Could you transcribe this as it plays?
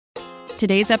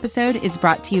Today's episode is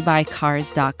brought to you by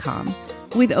Cars.com.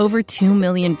 With over 2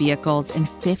 million vehicles and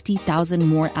 50,000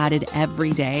 more added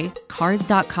every day,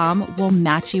 Cars.com will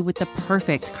match you with the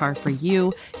perfect car for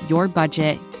you, your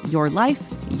budget, your life,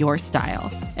 your style.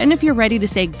 And if you're ready to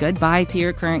say goodbye to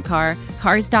your current car,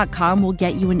 Cars.com will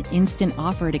get you an instant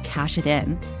offer to cash it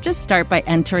in. Just start by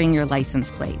entering your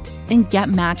license plate and get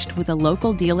matched with a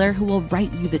local dealer who will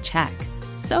write you the check.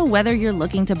 So whether you're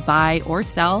looking to buy or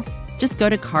sell, just go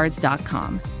to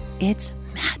Cars.com. It's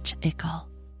magical.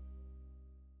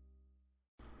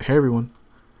 Hey everyone,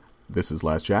 this is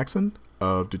Laz Jackson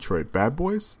of Detroit Bad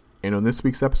Boys, and on this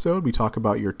week's episode we talk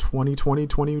about your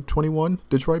 2020-2021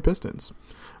 Detroit Pistons.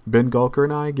 Ben Gulker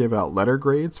and I give out letter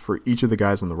grades for each of the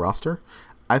guys on the roster.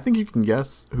 I think you can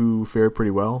guess who fared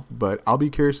pretty well, but I'll be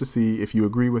curious to see if you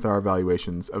agree with our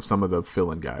evaluations of some of the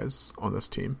fill-in guys on this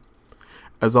team.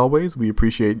 As always, we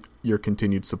appreciate your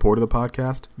continued support of the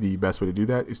podcast. The best way to do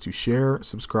that is to share,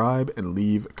 subscribe, and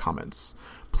leave comments.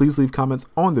 Please leave comments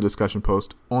on the discussion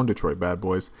post on Detroit Bad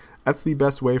Boys. That's the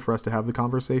best way for us to have the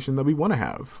conversation that we want to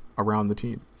have around the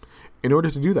team. In order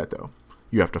to do that, though,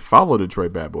 you have to follow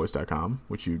DetroitBadBoys.com,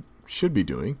 which you should be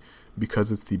doing,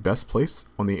 because it's the best place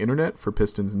on the internet for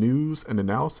Pistons news and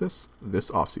analysis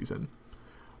this offseason.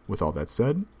 With all that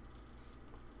said,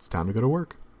 it's time to go to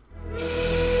work.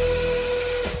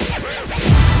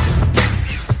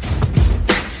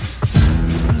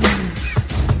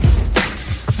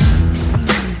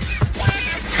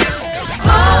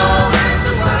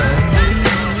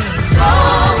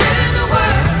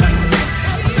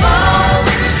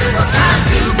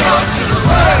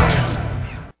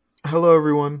 Hello,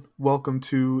 everyone. Welcome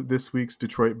to this week's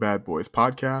Detroit Bad Boys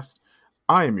podcast.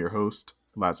 I am your host,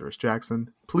 Lazarus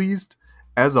Jackson. Pleased,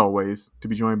 as always, to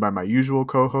be joined by my usual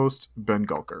co-host, Ben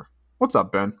Gulker. What's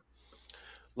up, Ben?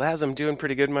 Laz, I'm doing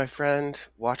pretty good, my friend.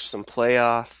 Watched some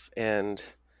playoff and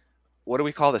what do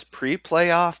we call this?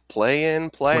 Pre-playoff, play-in,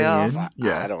 playoff? Play-in?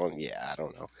 Yeah. I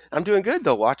don't know. I'm doing good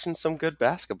though. Watching some good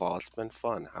basketball. It's been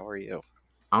fun. How are you?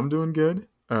 I'm doing good.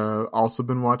 Also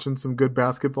been watching some good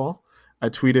basketball. I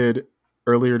tweeted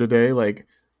earlier today, like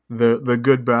the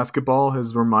good basketball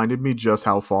has reminded me just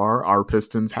how far our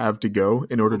Pistons have to go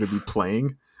in order to be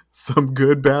playing some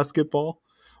good basketball.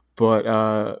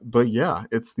 But yeah,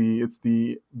 it's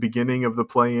the beginning of the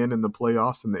play-in and the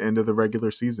playoffs and the end of the regular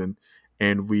season,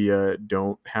 and we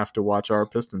don't have to watch our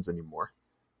Pistons anymore.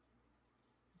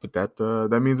 But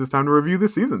that means it's time to review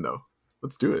this season, though.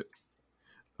 Let's do it.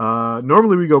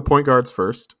 Normally we go point guards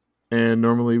first, and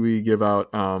normally we give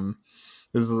out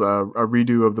this is a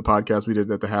redo of the podcast we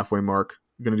did at the halfway mark.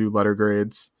 We're going to do letter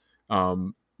grades.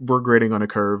 We're grading on a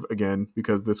curve again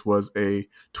because this was a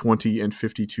 20 and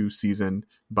 52 season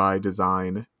by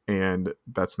design, and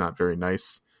that's not very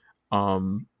nice.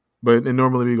 And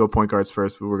normally we go point guards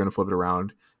first, but we're going to flip it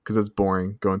around because it's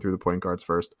boring going through the point guards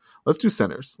first. Let's do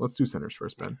centers. Let's do centers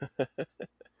first, Ben.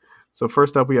 So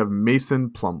first up, we have Mason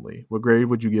Plumlee. What grade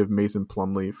would you give Mason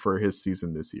Plumlee for his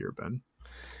season this year, Ben?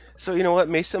 So you know what?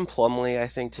 Mason Plumlee, I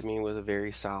think to me was a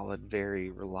very solid,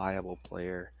 very reliable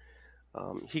player.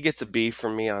 He gets a B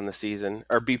from me on the season,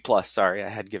 or B plus. Sorry, I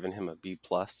had given him a B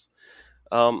plus.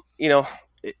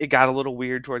 It got a little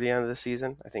weird toward the end of the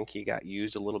season. I think he got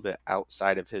used a little bit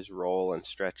outside of his role and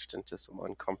stretched into some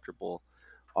uncomfortable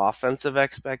offensive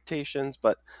expectations.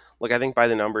 But look, I think by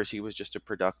the numbers, he was just a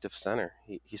productive center.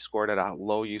 He scored at a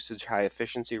low usage, high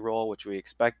efficiency role, which we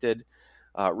expected.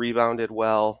 Rebounded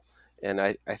well. And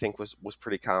I think was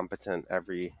pretty competent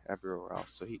everywhere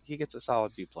else. So he gets a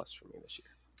solid B plus for me this year.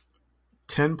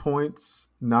 10 points,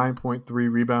 9.3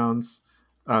 rebounds,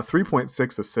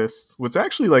 3.6 assists, which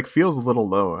actually feels a little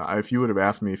low. If you would have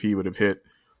asked me if he would have hit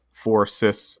 4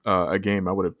 assists a game,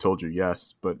 I would have told you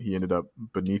yes, but he ended up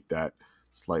beneath that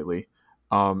slightly.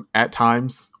 At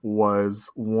times was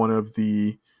one of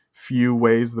the few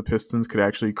ways the Pistons could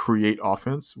actually create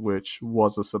offense, which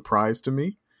was a surprise to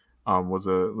me. Was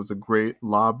a great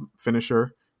lob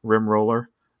finisher, rim roller.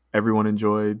 Everyone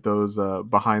enjoyed those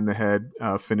behind the head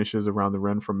finishes around the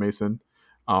rim from Mason.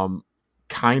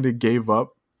 Kind of gave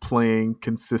up playing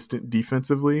consistent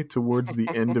defensively towards the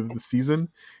end of the season.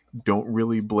 Don't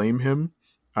really blame him,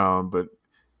 but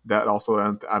that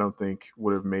also I don't think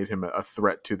would have made him a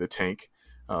threat to the tank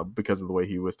because of the way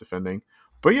he was defending.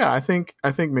 But yeah, I think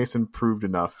Mason proved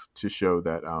enough to show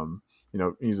that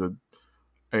he's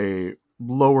a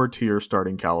lower tier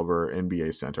starting caliber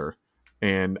NBA center,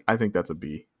 and I think that's a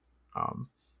B.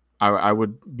 I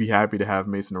would be happy to have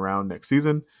Mason around next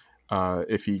season.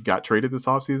 If he got traded this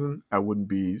offseason, I wouldn't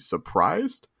be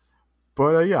surprised.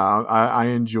 But I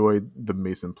enjoyed the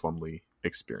Mason Plumlee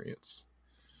experience.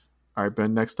 All right,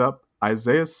 Ben, next up,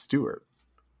 Isaiah Stewart.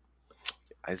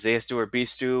 Isaiah Stewart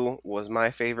Beastu was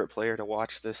my favorite player to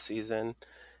watch this season.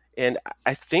 And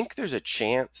I think there's a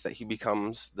chance that he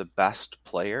becomes the best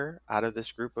player out of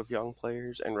this group of young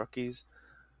players and rookies.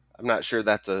 I'm not sure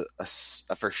that's a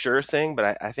for sure thing,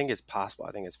 but I think it's possible.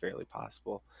 I think it's fairly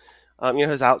possible.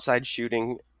 His outside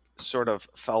shooting sort of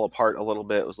fell apart a little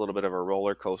bit. It was a little bit of a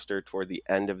roller coaster toward the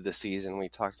end of the season. We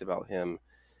talked about him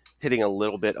hitting a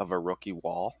little bit of a rookie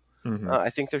wall. Mm-hmm. I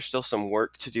think there's still some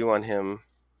work to do on him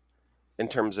in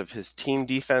terms of his team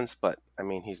defense, but I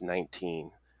mean he's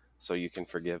 19, so you can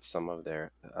forgive some of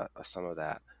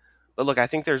that. But look, I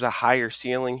think there's a higher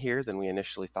ceiling here than we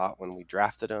initially thought when we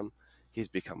drafted him. He's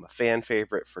become a fan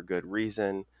favorite for good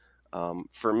reason.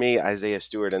 For me, Isaiah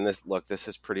Stewart, and this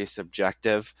is pretty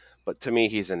subjective, but to me,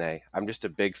 he's an A. I'm just a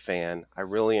big fan. I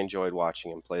really enjoyed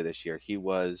watching him play this year. He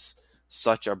was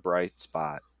such a bright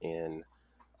spot in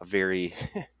a very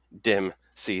dim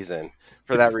season.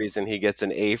 For that reason, he gets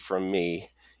an A from me,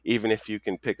 even if you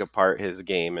can pick apart his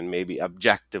game and maybe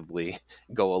objectively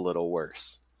go a little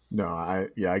worse. No, I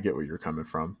get where you're coming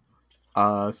from.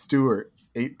 Stewart,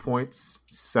 8 points,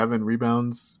 7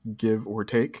 rebounds, give or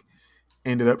take.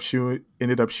 Ended up shooting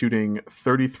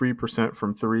 33%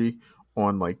 from three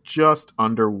on like just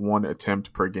under one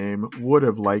attempt per game. Would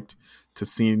have liked to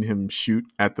seen him shoot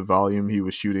at the volume he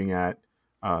was shooting at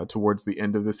towards the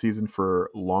end of the season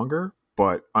for longer,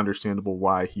 but understandable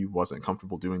why he wasn't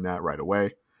comfortable doing that right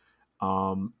away.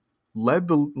 Led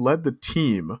the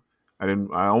team.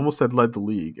 I almost said led the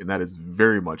league, and that is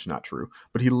very much not true.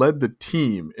 But he led the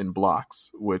team in blocks,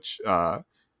 which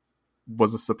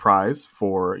was a surprise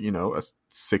for, a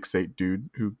 6'8" dude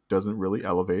who doesn't really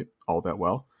elevate all that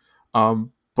well.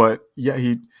 But yeah,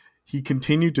 he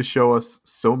continued to show us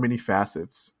so many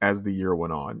facets as the year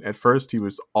went on. At first, he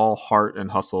was all heart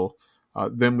and hustle.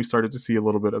 Then we started to see a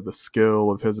little bit of the skill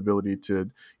of his ability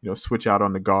to, switch out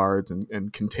on the guards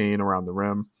and contain around the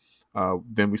rim.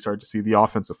 Then we started to see the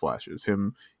offensive flashes,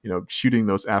 him, shooting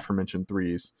those aforementioned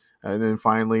threes. And then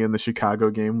finally in the Chicago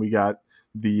game, we got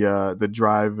the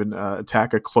drive and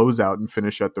attack a closeout and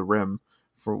finish at the rim,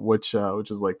 for which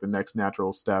is like the next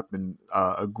natural step and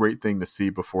a great thing to see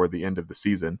before the end of the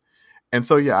season. And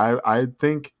so, yeah, I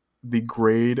think the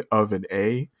grade of an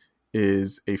A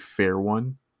is a fair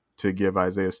one to give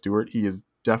Isaiah Stewart. He is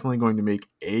definitely going to make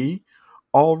a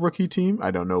all rookie team.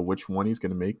 I don't know which one he's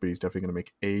going to make, but he's definitely going to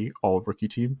make a all rookie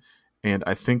team. And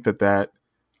I think that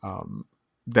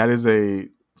is a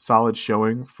solid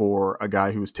showing for a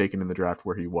guy who was taken in the draft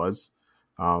where he was,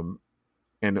 and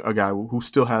a guy who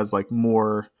still has like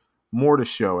more to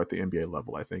show at the NBA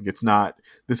level. I think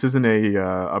this isn't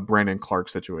a Brandon Clark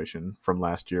situation from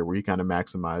last year where he kind of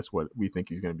maximized what we think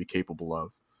he's going to be capable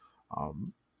of,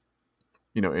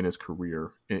 in his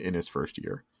career in his first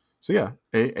year. So yeah,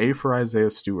 A for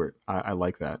Isaiah Stewart. I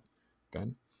like that,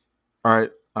 Ben. All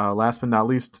right. Last but not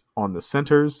least, on the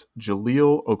centers,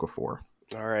 Jahlil Okafor.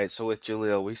 All right, so with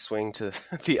Jahlil, we swing to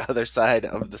the other side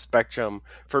of the spectrum.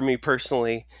 For me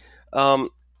personally,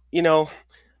 Jahlil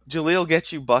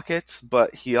gets you buckets,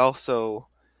 but he also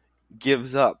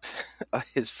gives up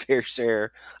his fair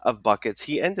share of buckets.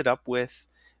 He ended up with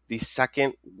the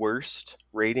second worst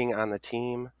rating on the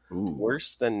team,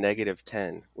 worse than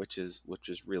 -10, which is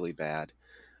really bad.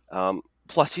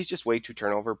 Plus, he's just way too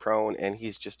turnover prone, and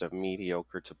he's just a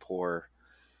mediocre to poor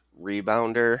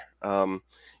rebounder.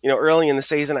 Early in the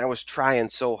season, I was trying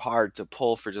so hard to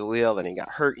pull for Jahlil, then he got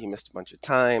hurt. He missed a bunch of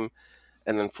time.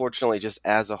 And unfortunately, just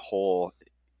as a whole,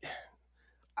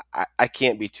 I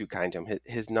can't be too kind to him.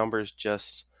 His numbers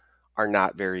just are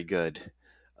not very good.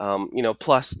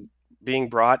 Plus being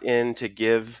brought in to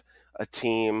give a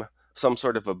team some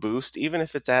sort of a boost, even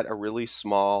if it's at a really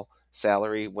small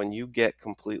salary, when you get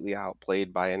completely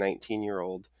outplayed by a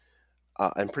 19-year-old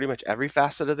in pretty much every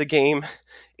facet of the game,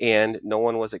 and no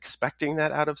one was expecting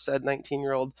that out of said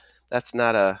 19-year-old, that's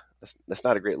not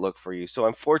a great look for you. So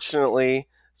unfortunately,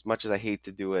 as much as I hate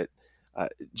to do it,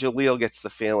 Jahlil gets the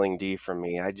failing D from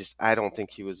me. I don't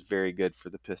think he was very good for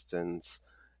the Pistons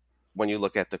when you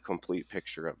look at the complete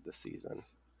picture of the season.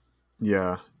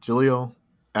 Yeah, Jahlil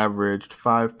averaged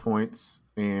 5 points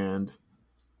and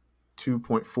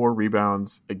 2.4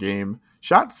 rebounds a game.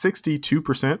 Shot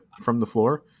 62% from the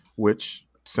floor, which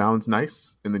sounds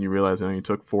nice. And then you realize he only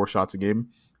took 4 shots a game,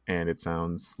 and it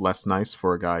sounds less nice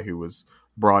for a guy who was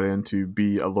brought in to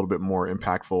be a little bit more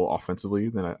impactful offensively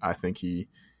than I think he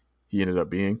ended up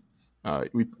being.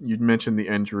 You'd mentioned the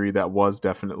injury. That was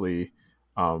definitely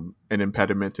an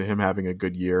impediment to him having a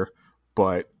good year.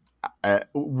 But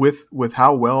with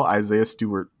how well Isaiah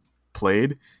Stewart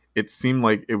played, it seemed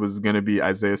like it was going to be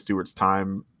Isaiah Stewart's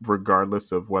time,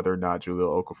 regardless of whether or not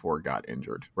Jahlil Okafor got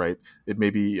injured. Right? It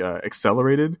maybe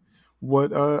accelerated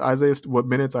what what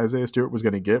minutes Isaiah Stewart was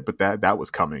going to get, but that was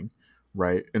coming,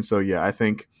 right? And so yeah, I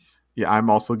think I'm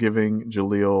also giving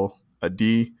Jahlil a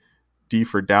D. D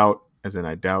for doubt, as in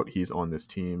I doubt he's on this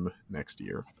team next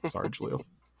year. Sorry, Jahlil.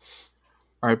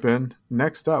 All right, Ben.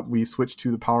 Next up, we switch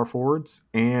to the power forwards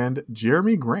and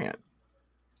Jeremy Grant.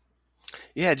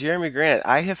 Yeah, Jeremy Grant.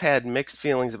 I have had mixed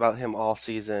feelings about him all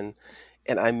season,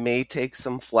 and I may take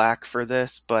some flack for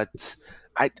this, but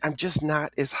I'm just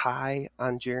not as high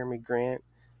on Jeremy Grant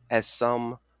as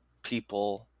some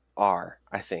people are,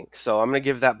 I think. So I'm going to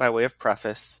give that by way of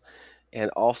preface, and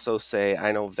also say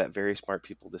I know that very smart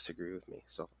people disagree with me.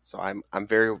 So I'm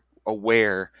very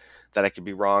aware that I could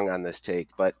be wrong on this take,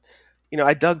 but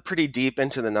I dug pretty deep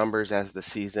into the numbers as the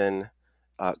season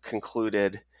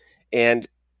concluded, and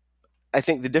I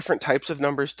think the different types of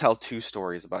numbers tell two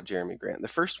stories about Jeremy Grant. The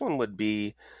first one would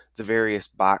be the various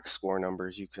box score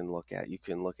numbers you can look at. You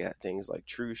can look at things like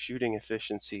true shooting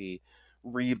efficiency,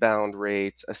 rebound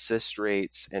rates, assist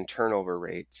rates, and turnover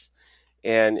rates.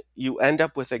 And you end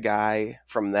up with a guy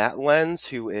from that lens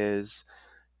who is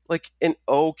like an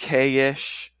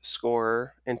okay-ish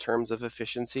scorer in terms of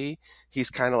efficiency. He's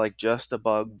kind of like just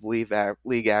above league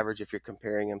average if you're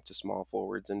comparing him to small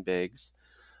forwards and bigs.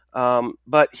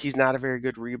 But he's not a very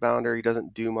good rebounder. He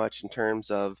doesn't do much in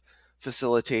terms of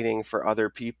facilitating for other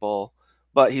people.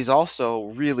 But he's also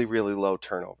really, really low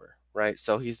turnover, right?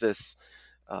 So he's this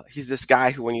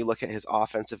guy who, when you look at his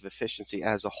offensive efficiency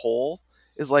as a whole,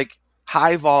 is like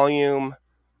high volume,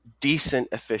 decent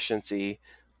efficiency,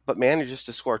 but manages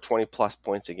to score 20 plus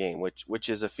points a game, which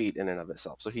is a feat in and of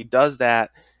itself. So he does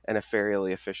that in a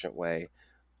fairly efficient way,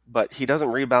 but he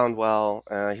doesn't rebound well.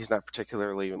 He's not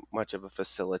particularly much of a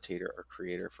facilitator or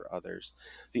creator for others.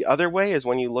 The other way is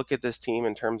when you look at this team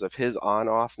in terms of his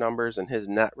on-off numbers and his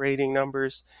net rating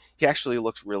numbers, he actually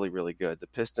looks really, really good. The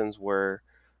Pistons were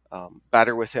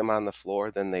better with him on the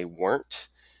floor than they weren't.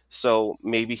 So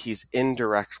maybe he's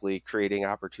indirectly creating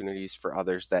opportunities for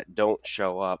others that don't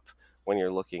show up when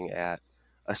you're looking at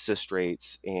assist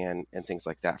rates and things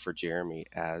like that for Jeremy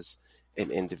as an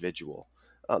individual.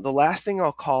 The last thing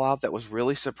I'll call out that was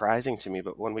really surprising to me,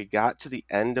 but when we got to the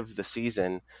end of the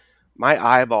season, my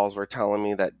eyeballs were telling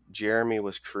me that Jeremy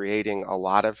was creating a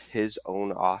lot of his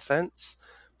own offense.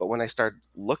 But when I started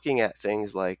looking at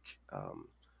things like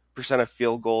percent of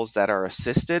field goals that are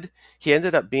assisted, he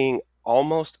ended up being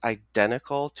almost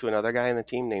identical to another guy in the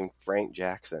team named Frank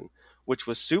Jackson, which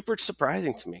was super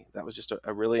surprising to me. That was just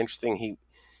a really interesting.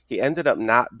 He ended up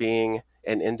not being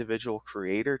an individual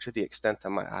creator to the extent that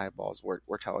my eyeballs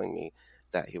were telling me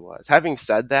that he was. Having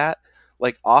said that,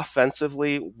 like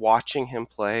offensively, watching him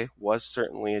play was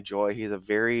certainly a joy. He's a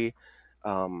very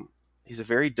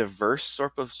diverse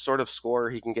sort of scorer.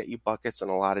 He can get you buckets in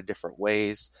a lot of different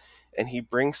ways, and he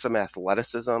brings some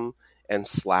athleticism and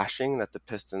slashing that the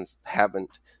Pistons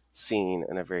haven't seen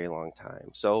in a very long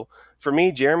time. So for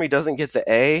me, Jeremy doesn't get the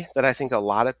A that I think a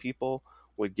lot of people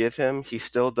would give him. He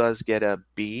still does get a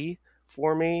B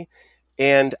for me,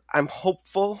 and I'm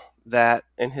hopeful that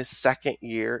in his second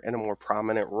year in a more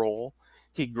prominent role,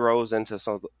 he grows into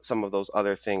some of those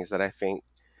other things that I think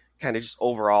kind of just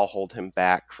overall hold him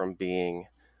back from being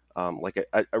like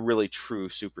a really true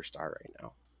superstar right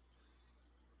now.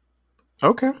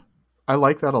 Okay, I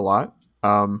like that a lot.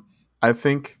 I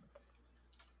think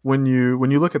when you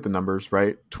look at the numbers,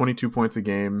 right, 22 points a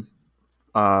game,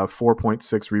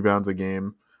 4.6 rebounds a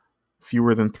game,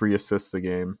 fewer than 3 assists a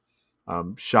game,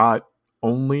 shot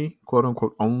only, quote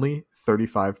unquote, only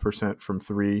 35% from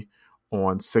 3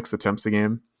 on 6 attempts a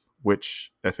game,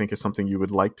 which I think is something you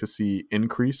would like to see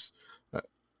increase.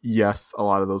 Yes, a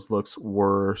lot of those looks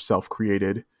were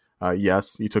self-created.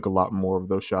 Yes, he took a lot more of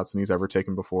those shots than he's ever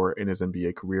taken before in his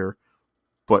NBA career,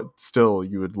 but still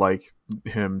you would like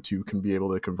him to be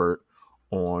able to convert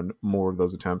on more of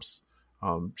those attempts.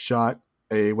 Shot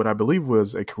what I believe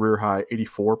was a career high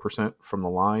 84% from the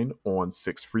line on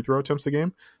 6 free throw attempts a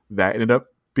game. That ended up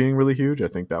being really huge. I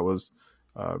think that was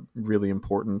really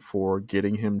important for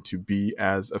getting him to be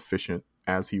as efficient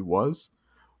as he was.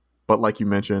 But like you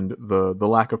mentioned, the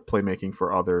lack of playmaking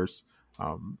for others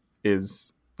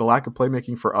is the lack of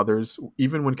playmaking for others,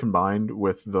 even when combined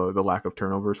with the lack of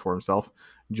turnovers for himself,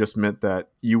 just meant that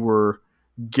you were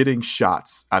getting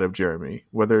shots out of Jeremy.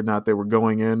 Whether or not they were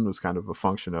going in was kind of a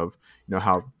function of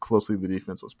how closely the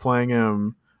defense was playing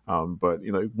him. But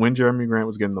when Jeremy Grant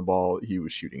was getting the ball, he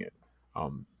was shooting it.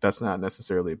 That's not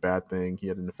necessarily a bad thing. He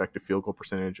had an effective field goal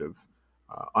percentage of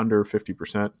under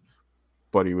 50%.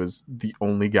 but he was the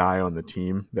only guy on the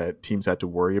team that teams had to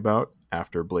worry about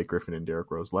after Blake Griffin and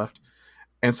Derrick Rose left.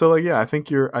 And so, like, yeah, I think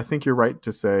you're right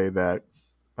to say that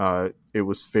it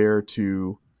was fair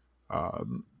to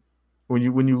um,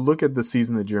 when you look at the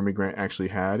season that Jeremy Grant actually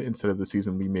had instead of the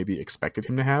season we maybe expected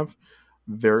him to have,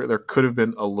 there could have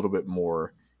been a little bit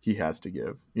more he has to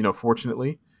give.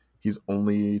 Fortunately, he's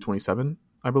only 27,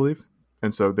 I believe,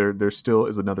 and so there still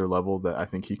is another level that I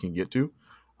think he can get to.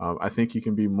 I think he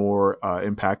can be more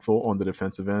impactful on the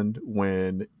defensive end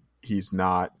when he's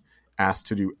not asked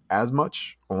to do as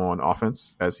much on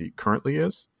offense as he currently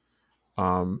is.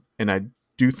 And I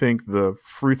do think the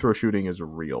free throw shooting is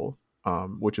real,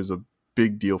 which is a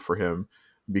big deal for him,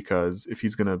 because if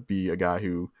he's going to be a guy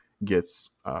who gets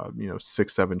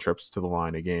 6-7 trips to the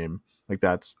line a game, like,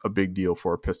 that's a big deal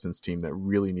for a Pistons team that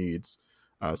really needs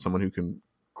someone who can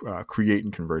create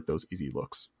and convert those easy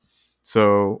looks.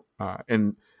 So,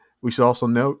 and we should also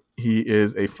note he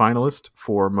is a finalist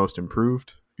for most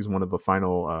improved. He's one of the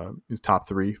final, his top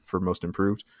 3 for most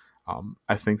improved.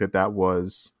 I think that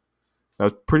was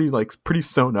pretty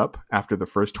sewn up after the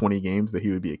first 20 games that he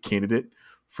would be a candidate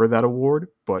for that award,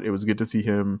 but it was good to see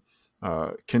him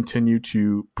continue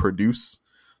to produce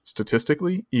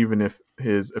statistically, even if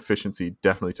his efficiency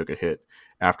definitely took a hit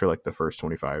after like the first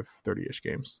 25, 30-ish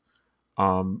games.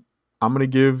 I'm gonna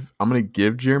give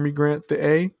Jeremy Grant the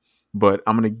A, but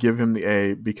I'm gonna give him the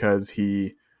A because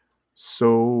he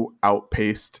so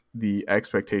outpaced the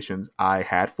expectations I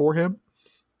had for him,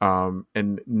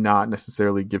 and not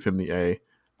necessarily give him the A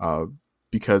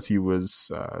because he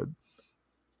was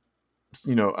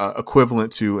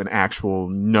equivalent to an actual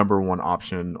number one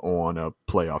option on a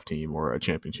playoff team or a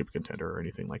championship contender or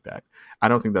anything like that. I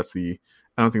don't think that's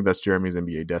Jeremy's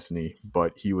NBA destiny,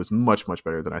 but he was much, much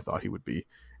better than I thought he would be.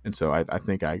 And so I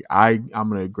think I'm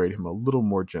going to grade him a little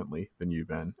more gently than you,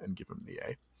 Ben, and give him the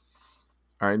A.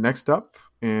 All right, next up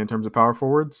in terms of power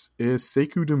forwards is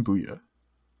Sekou Doumbouya.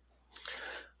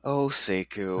 Oh,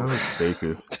 Sekou.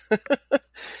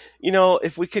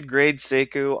 If we could grade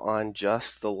Sekou on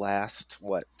just the last,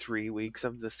 3 weeks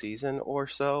of the season or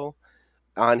so,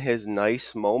 on his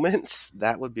nice moments,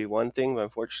 that would be one thing. But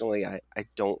unfortunately, I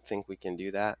don't think we can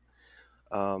do that.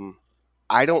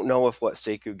 I don't know if what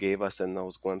Sekou gave us in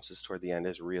those glimpses toward the end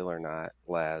is real or not,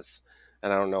 Laz.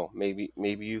 And I don't know. Maybe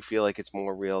you feel like it's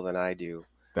more real than I do.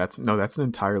 That's an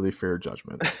entirely fair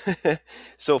judgment.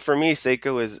 So for me,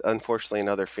 Sekou is unfortunately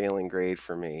another failing grade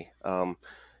for me.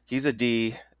 He's a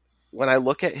D. When I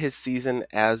look at his season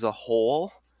as a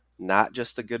whole, not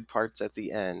just the good parts at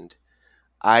the end,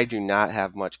 I do not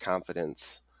have much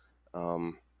confidence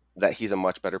that he's a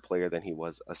much better player than he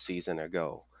was a season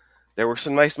ago. There were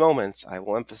some nice moments, I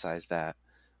will emphasize that,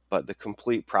 but the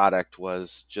complete product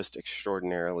was just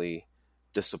extraordinarily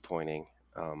disappointing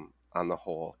on the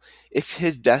whole. If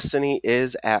his destiny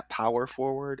is at power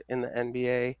forward in the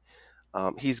NBA,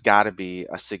 he's got to be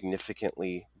a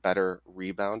significantly better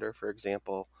rebounder, for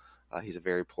example. He's a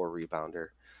very poor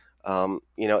rebounder.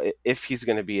 If he's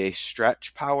going to be a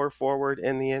stretch power forward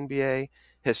in the NBA,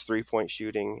 his three-point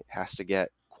shooting has to get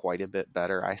quite a bit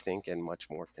better, I think, and much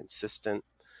more consistent.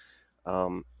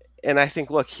 And I think,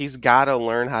 look, he's got to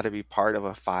learn how to be part of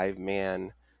a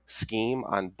 5-man scheme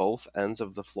on both ends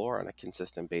of the floor on a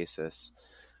consistent basis,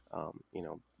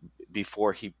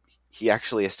 before he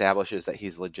actually establishes that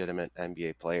he's a legitimate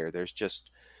NBA player. There's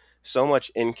just so much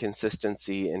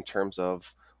inconsistency in terms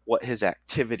of what his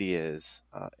activity is.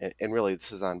 And really,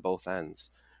 this is on both ends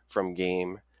from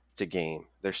game to game.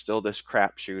 There's still this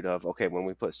crapshoot of, okay, when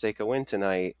we put Sekou in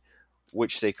tonight,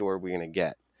 which Sekou are we going to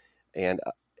get? And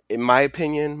in my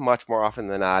opinion, much more often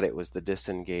than not, it was the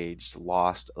disengaged,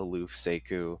 lost, aloof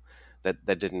Sekou that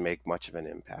didn't make much of an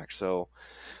impact. So,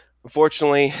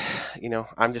 unfortunately,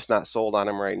 I'm just not sold on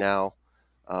him right now.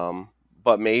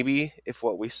 But maybe if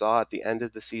what we saw at the end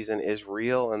of the season is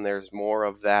real and there's more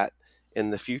of that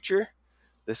in the future,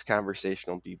 this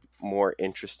conversation will be more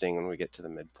interesting when we get to the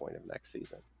midpoint of next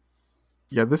season.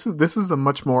 Yeah, this is a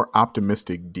much more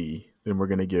optimistic D than we're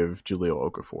going to give Jahlil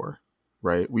Okafor,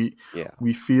 right? We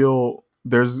feel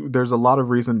there's a lot of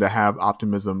reason to have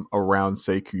optimism around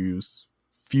Sekou's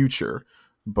future,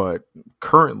 but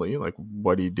currently, like,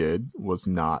 what he did was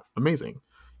not amazing.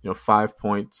 5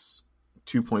 points,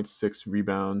 2.6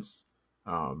 rebounds,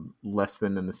 less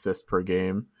than an assist per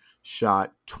game,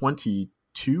 shot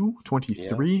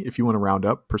 23 if you want to round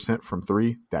up percent from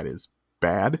 3. That is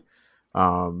bad.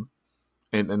 And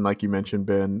like you mentioned,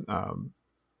 Ben,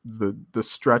 the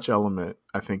stretch element,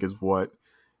 I think, is what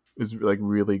is like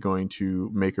really going to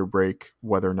make or break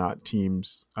whether or not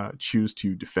teams choose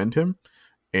to defend him.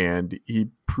 And he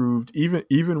proved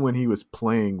even when he was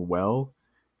playing well,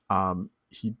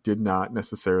 he did not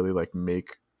necessarily like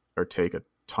make or take a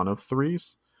ton of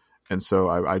threes. And so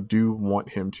I do want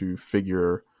him to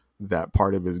figure that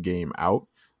part of his game out.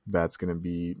 That's going to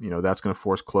be, that's going to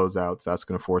force closeouts. That's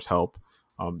going to force help.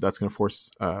 That's going to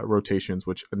force rotations,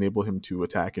 which enable him to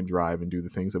attack and drive and do the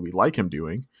things that we like him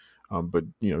doing. But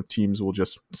teams will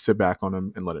just sit back on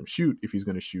him and let him shoot if he's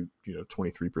going to shoot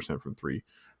 23% from three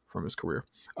from his career.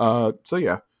 So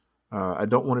yeah, I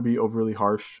don't want to be overly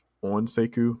harsh on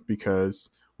Sekou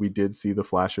because we did see the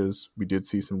flashes. We did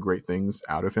see some great things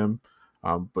out of him.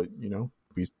 But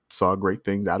we saw great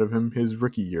things out of him his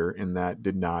rookie year, and that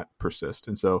did not persist.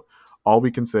 And so all we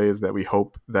can say is that we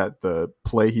hope that the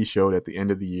play he showed at the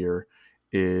end of the year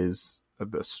is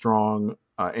the strong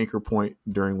anchor point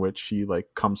during which he like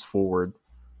comes forward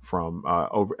from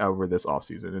over this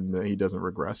offseason, and that he doesn't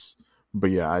regress.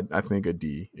 But yeah, I think a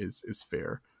D is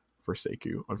fair for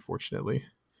Sekou, unfortunately.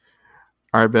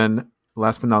 All right, Ben.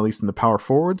 Last but not least, in the power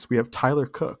forwards, we have Tyler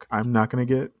Cook. I'm not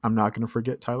gonna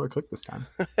forget Tyler Cook this time.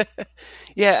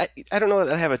 Yeah, I don't know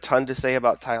that I have a ton to say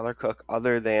about Tyler Cook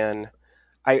other than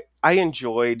I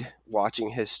enjoyed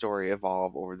watching his story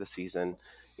evolve over the season.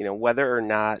 Whether or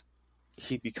not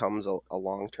he becomes a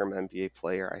long-term NBA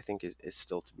player, I think is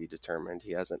still to be determined.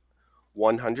 He hasn't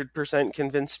 100%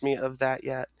 convinced me of that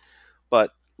yet.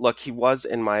 But look, he was,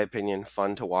 in my opinion,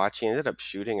 fun to watch. He ended up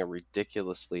shooting a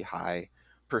ridiculously high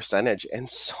percentage, and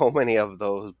so many of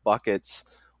those buckets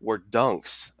were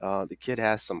dunks. The kid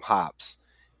has some hops,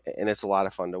 and it's a lot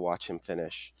of fun to watch him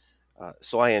finish.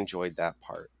 So I enjoyed that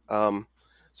part.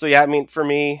 So yeah, I mean, for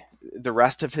me, the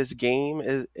rest of his game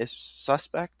is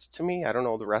suspect to me. I don't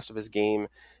know. The rest of his game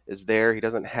is there. He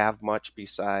doesn't have much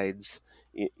besides,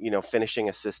 finishing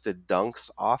assisted dunks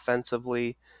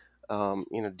offensively.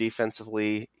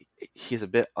 Defensively, he's a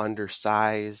bit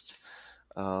undersized.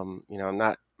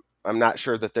 I'm not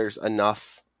sure that there's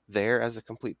enough there as a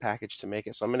complete package to make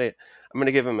it. So I'm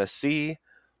gonna give him a C,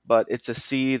 but it's a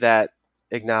C that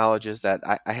acknowledges that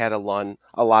I had a lot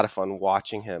of fun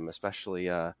watching him, especially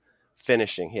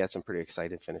finishing. He had some pretty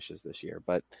excited finishes this year.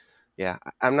 But yeah,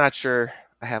 I'm not sure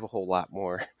I have a whole lot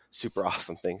more super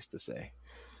awesome things to say.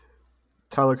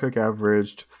 Tyler Cook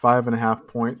averaged 5.5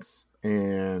 points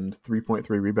and 3.3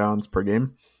 rebounds per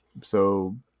game.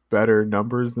 So better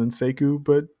numbers than Sekou,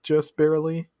 but just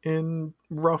barely in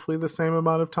roughly the same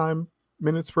amount of time,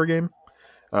 minutes per game.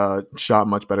 Shot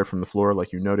much better from the floor,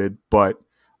 like you noted, but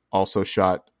also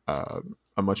shot a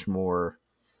much more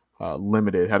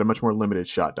limited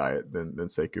shot diet than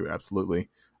Sekou, absolutely.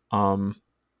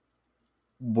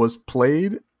 Was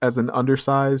played as an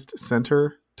undersized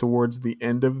center towards the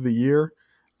end of the year.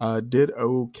 Did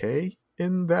okay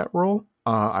in that role.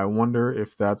 I wonder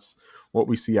if that's what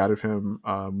we see out of him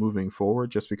moving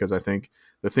forward, just because I think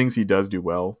the things he does do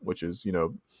well, which is,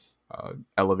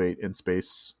 elevate in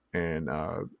space and,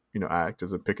 act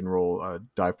as a pick and roll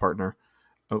dive partner,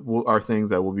 are things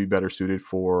that will be better suited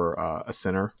for a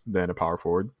center than a power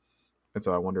forward. And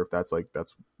so I wonder if that's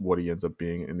what he ends up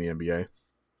being in the NBA.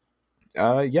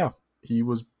 Yeah, he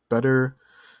was better.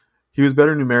 He was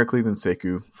better numerically than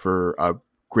Sekou for a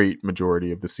great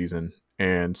majority of the season.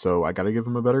 And so I got to give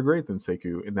him a better grade than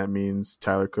Sekou. And that means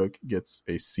Tyler Cook gets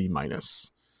a C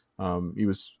minus. He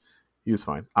was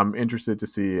fine. I'm interested to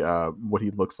see what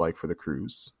he looks like for the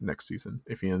Crews next season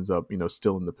if he ends up,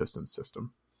 still in the Pistons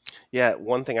system. Yeah,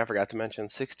 one thing I forgot to mention,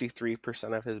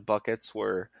 63% of his buckets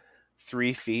were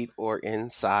 3 feet or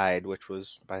inside, which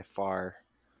was by far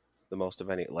the most of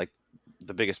any, like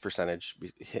the biggest percentage.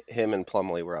 Him and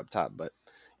Plumlee were up top, but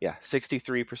yeah,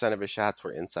 63% of his shots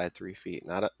were inside 3 feet.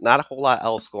 Not a whole lot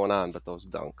else going on, but those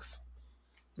dunks.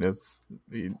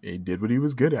 He did what he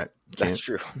was good at. That's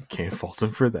true. Can't fault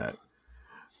him for that.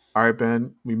 All right,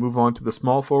 Ben, we move on to the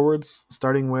small forwards,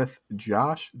 starting with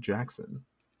Josh Jackson.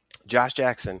 Josh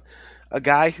Jackson, a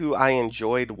guy who I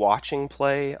enjoyed watching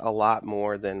play a lot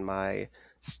more than my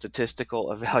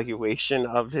statistical evaluation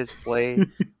of his play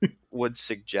would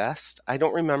suggest. I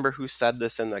don't remember who said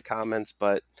this in the comments,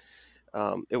 but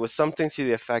it was something to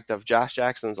the effect of Josh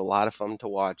Jackson's a lot of fun to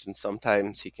watch, and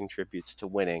sometimes he contributes to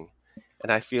winning.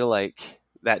 And I feel like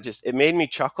that it made me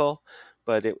chuckle,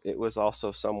 but it was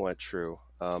also somewhat true.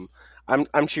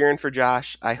 I'm cheering for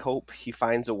Josh. I hope he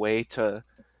finds a way to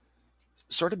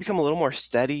sort of become a little more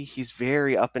steady. He's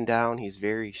very up and down. He's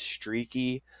very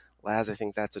streaky. Laz, I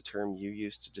think that's a term you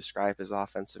used to describe his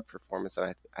offensive performance,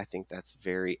 and I think that's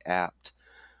very apt.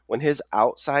 When his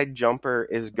outside jumper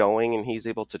is going and he's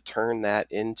able to turn that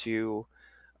into,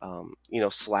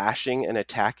 slashing and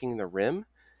attacking the rim,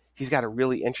 he's got a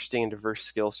really interesting and diverse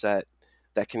skill set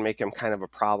that can make him kind of a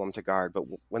problem to guard. But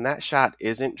when that shot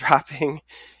isn't dropping,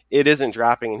 it isn't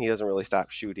dropping, and he doesn't really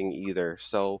stop shooting either.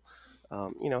 So,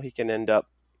 he can end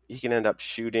up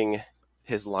shooting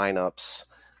his lineups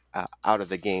out of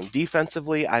the game.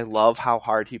 Defensively, I love how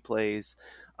hard he plays.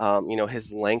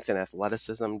 His length and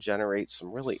athleticism generates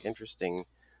some really interesting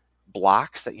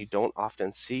blocks that you don't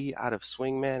often see out of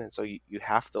swingmen, and so you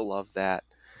have to love that.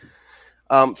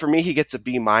 For me, he gets a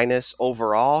B minus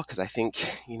overall because I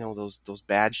think those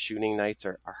bad shooting nights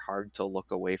are hard to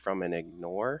look away from and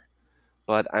ignore.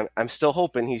 But I'm still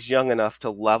hoping he's young enough to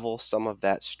level some of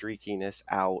that streakiness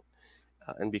out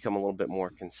and become a little bit more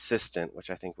consistent, which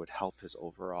I think would help his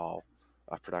overall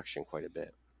production quite a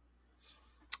bit.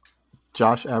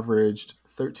 Josh averaged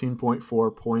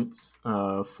 13.4 points,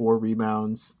 4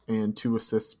 rebounds, and 2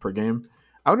 assists per game.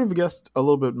 I would have guessed a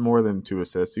little bit more than 2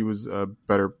 assists. He was a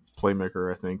better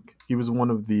playmaker, I think. He was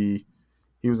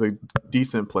a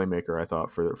decent playmaker, I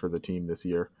thought, for the team this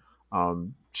year.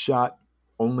 Shot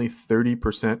only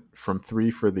 30% from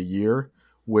 3 for the year,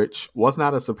 which was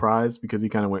not a surprise because he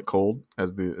kind of went cold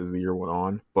as the year went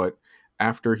on. But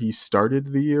after he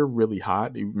started the year really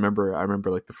hot, I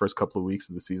remember like the first couple of weeks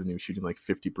of the season, he was shooting like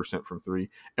 50% from 3.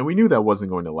 And we knew that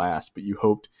wasn't going to last, but you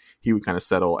hoped he would kind of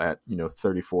settle at,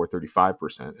 34,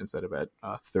 35% instead of at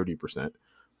 30%.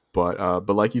 But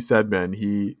like you said,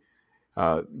 Ben,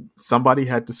 somebody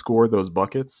had to score those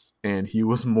buckets, and he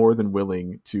was more than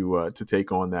willing to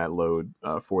take on that load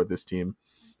for this team.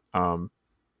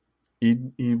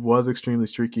 He was extremely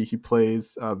streaky. He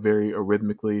plays very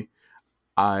arrhythmically.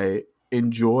 I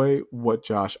enjoy what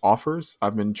Josh offers.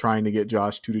 I've been trying to get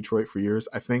Josh to Detroit for years.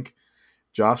 I think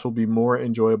Josh will be more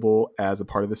enjoyable as a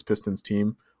part of this Pistons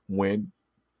team when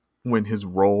his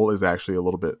role is actually a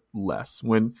little bit less.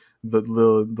 When the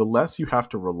less you have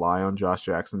to rely on Josh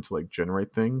Jackson to like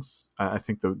generate things, I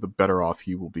think the better off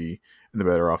he will be, and the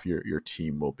better off your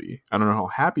team will be. I don't know how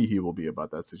happy he will be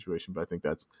about that situation, but I think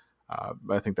that's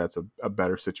a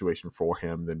better situation for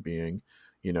him than being,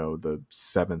 the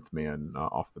 7th man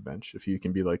off the bench. If you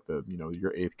can be like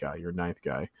your 8th guy, your 9th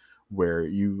guy, where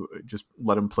you just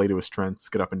let him play to his strengths,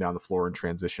 get up and down the floor in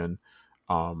transition,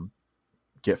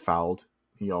 get fouled.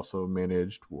 He also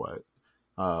managed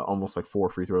almost like 4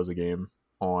 free throws a game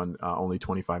on only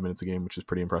 25 minutes a game, which is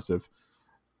pretty impressive.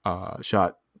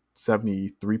 Shot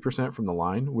 73% from the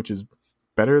line, which is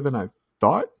better than I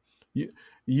thought.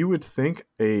 You would think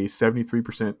a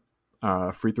 73%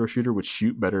 free throw shooter would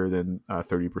shoot better than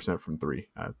 30% from 3.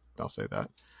 I'll say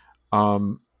that.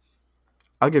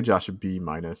 I'll give Josh a B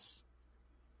minus.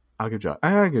 I'll give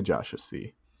Josh a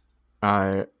C.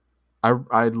 I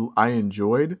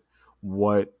enjoyed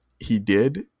what he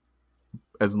did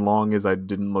as long as I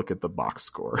didn't look at the box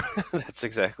score. That's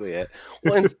exactly it.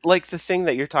 Well, and like the thing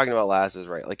that you're talking about, Laz, is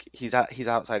right. Like he's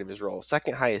outside of his role.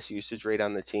 Second highest usage rate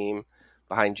on the team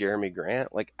behind Jeremy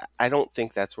Grant. Like I don't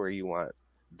think that's where you want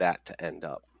that to end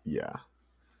up. Yeah.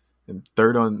 And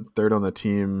third on the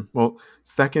team. Well,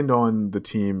 second on the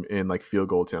team in like field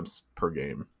goal attempts per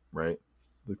game, right?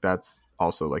 Like that's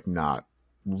also like not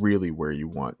really where you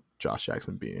want Josh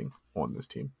Jackson being on this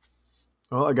team.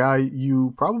 Well, a guy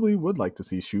you probably would like to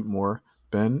see shoot more,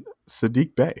 Ben,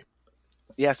 Saddiq Bey.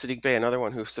 Yeah, Saddiq Bey, another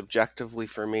one who subjectively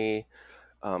for me,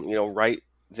 right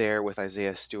there with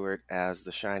Isaiah Stewart as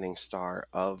the shining star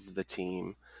of the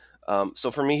team.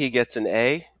 So for me, he gets an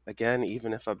A. Again,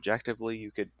 even if objectively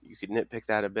you could nitpick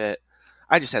that a bit.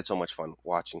 I just had so much fun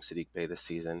watching Saddiq Bey this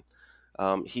season.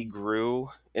 He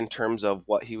grew in terms of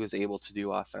what he was able to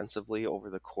do offensively over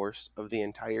the course of the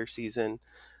entire season.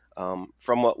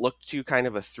 From what looked to kind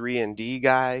of a 3-and-D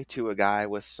guy to a guy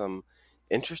with some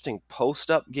interesting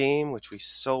post-up game, which we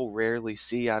so rarely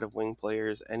see out of wing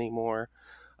players anymore.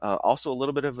 Also a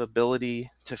little bit of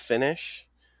ability to finish.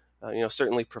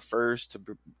 Certainly prefers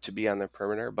to be on the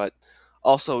perimeter, but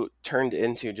also turned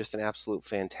into just an absolute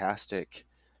fantastic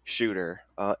shooter.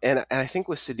 And I think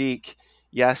with Saddiq,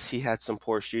 yes, he had some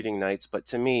poor shooting nights, but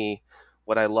to me,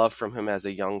 what I loved from him as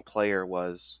a young player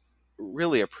was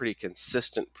really a pretty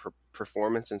consistent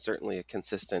performance and certainly a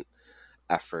consistent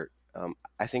effort.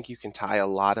 I think you can tie a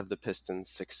lot of the Pistons'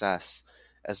 success,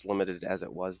 as limited as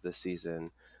it was this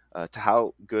season, to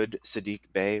how good Saddiq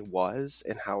Bey was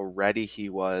and how ready he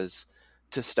was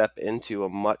to step into a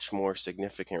much more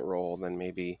significant role than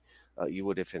maybe you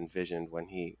would have envisioned when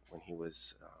he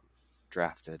was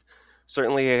drafted.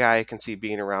 Certainly a guy I can see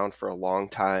being around for a long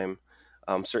time.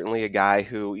 Certainly a guy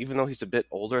who, even though he's a bit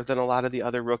older than a lot of the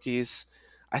other rookies,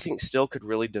 I think still could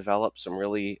really develop some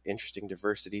really interesting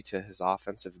diversity to his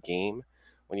offensive game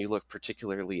when you look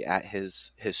particularly at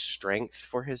his strength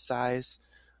for his size.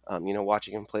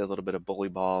 Watching him play a little bit of bully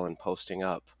ball and posting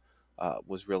up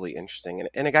was really interesting.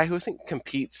 And a guy who I think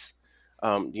competes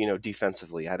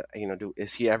defensively.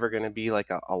 Is he ever going to be like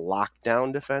a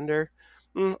lockdown defender?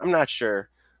 I'm not sure,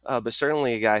 but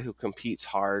certainly a guy who competes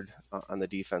hard on the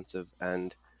defensive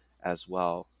end as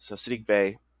well. So Sadiq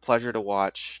Bey, pleasure to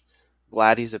watch.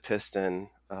 Glad he's a Piston.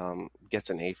 Gets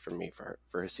an A from me for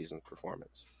his season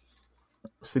performance.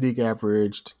 Sadiq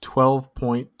averaged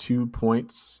 12.2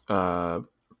 points,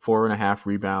 4.5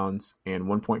 rebounds, and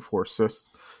 1.4 assists.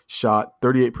 Shot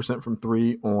 38% from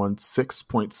three on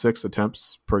 6.6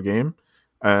 attempts per game.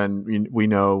 And we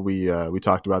know we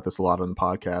talked about this a lot on the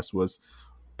podcast, was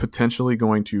potentially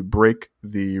going to break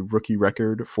the rookie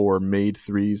record for made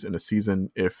threes in a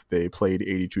season if they played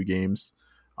 82 games.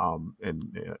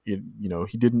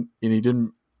 He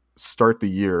didn't start the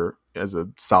year as a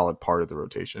solid part of the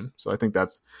rotation. So I think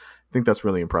that's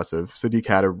really impressive. Sadiq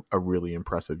had a really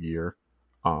impressive year.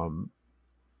 I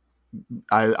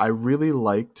really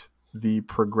liked the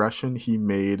progression he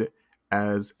made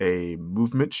as a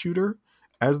movement shooter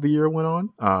as the year went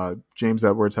on. James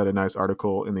Edwards had a nice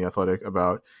article in The Athletic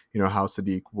about, how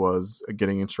Sadiq was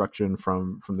getting instruction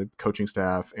from the coaching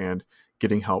staff and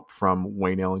getting help from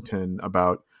Wayne Ellington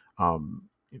about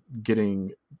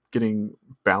getting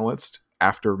balanced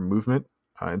after movement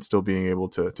and still being able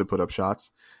to put up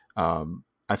shots. I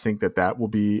think that will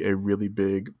be a really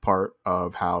big part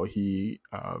of how he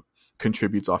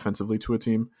contributes offensively to a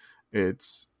team. It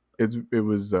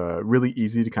was really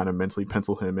easy to kind of mentally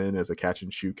pencil him in as a catch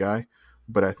and shoot guy,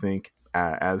 but I think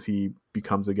as he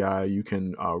becomes a guy you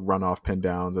can run off pin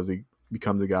downs, as he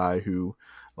becomes a guy who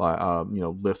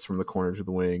lifts from the corner to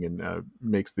the wing and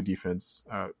makes the defense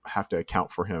have to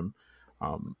account for him.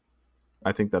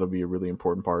 I think that'll be a really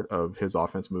important part of his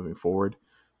offense moving forward.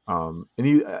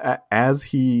 As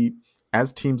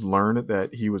teams learned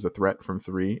that he was a threat from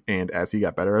three, and as he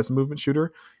got better as a movement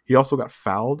shooter, he also got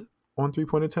fouled on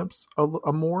 3-point attempts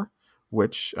a more,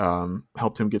 which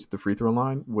helped him get to the free throw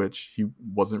line, which he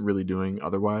wasn't really doing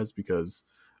otherwise because,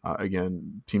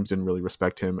 again, teams didn't really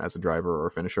respect him as a driver or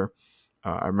a finisher.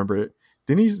 I remember it.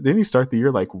 Didn't he start the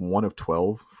year like 1 of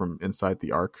 12 from inside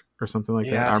the arc or something like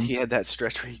that? Yeah, he had that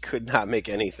stretch where he could not make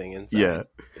anything inside. Yeah.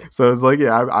 So it's like,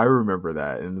 yeah, I remember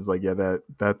that. And it's like, yeah,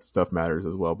 that stuff matters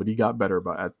as well. But he got better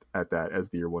at that as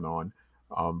the year went on.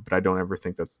 But I don't ever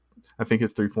think I think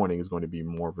his 3-pointing is going to be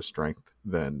more of a strength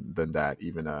than that,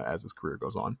 even as his career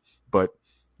goes on. But,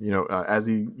 as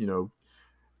he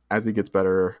gets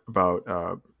better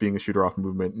about being a shooter off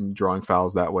movement and drawing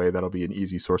fouls that way, that'll be an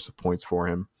easy source of points for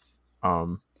him.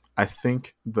 I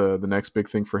think the next big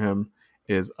thing for him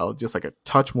is just like a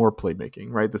touch more playmaking,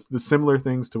 right? The similar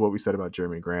things to what we said about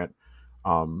Jeremy Grant,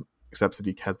 except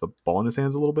Sadiq has the ball in his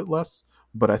hands a little bit less.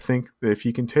 But I think that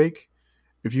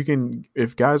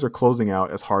if guys are closing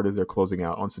out as hard as they're closing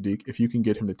out on Sadiq, if you can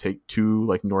get him to take 2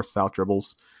 like north-south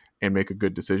dribbles and make a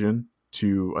good decision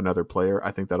to another player,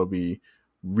 I think that'll be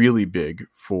really big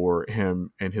for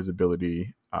him and his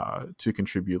ability to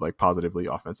contribute like positively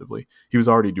offensively. He was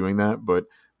already doing that, but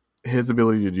his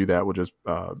ability to do that will just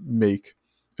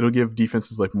it'll give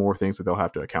defenses like more things that they'll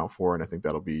have to account for, and I think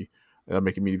that'll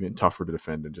make him even tougher to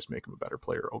defend and just make him a better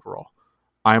player overall.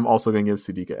 I am also going to give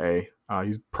Sadiq an A.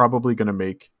 He's probably going to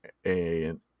make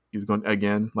he's going,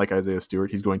 again, like Isaiah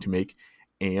Stewart, he's going to make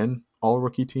an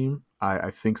all-rookie team.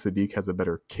 I think Sadiq has a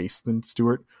better case than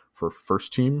Stewart for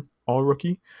first team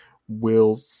all-rookie.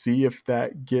 We'll see if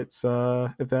that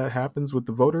happens with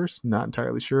the voters. Not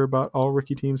entirely sure about all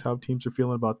rookie teams, how teams are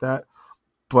feeling about that.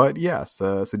 But yes,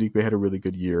 Sadiq Bey had a really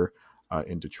good year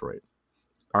in Detroit.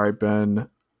 All right, Ben,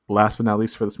 last but not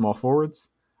least for the small forwards,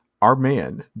 our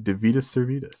man, Davidas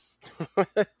Servidis.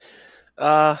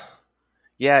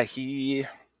 Yeah, he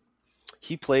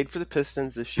played for the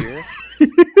Pistons this year.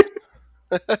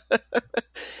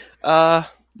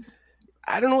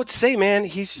 I don't know what to say, man.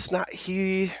 He's just not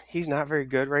he's not very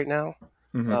good right now.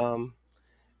 Mm-hmm.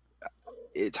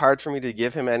 It's hard for me to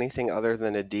give him anything other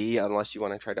than a D unless you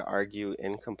want to try to argue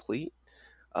incomplete.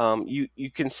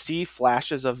 You can see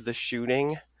flashes of the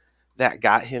shooting that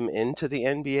got him into the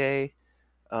NBA.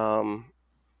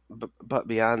 But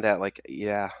beyond that, I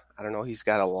don't know. He's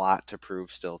got a lot to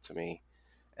prove still to me,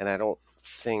 and I don't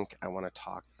think I want to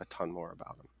talk a ton more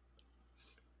about him.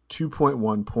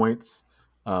 2.1 points,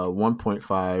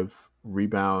 1.5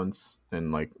 rebounds,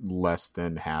 and like less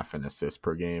than half an assist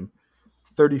per game.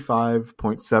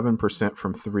 35.7%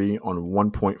 from three on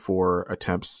 1.4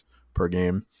 attempts per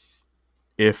game.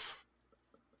 If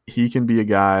he can be a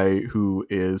guy who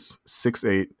is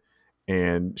 6'8"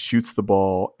 and gets the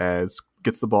ball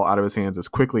out of his hands as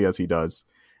quickly as he does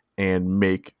and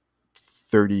make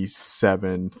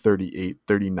 37, 38,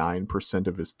 39%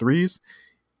 of his threes,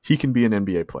 he can be an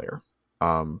NBA player.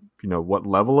 What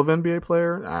level of NBA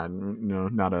player?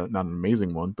 Not an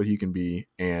amazing one, but he can be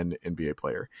an NBA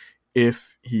player.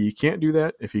 If he can't do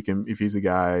that, if he's a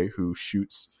guy who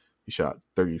he shot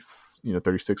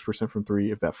 36% from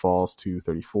three. If that falls to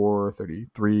 34,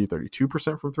 33,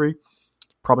 32% from three,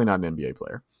 probably not an NBA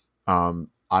player.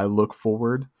 I look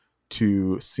forward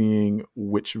to seeing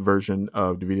which version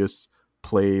of Davidas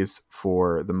plays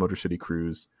for the Motor City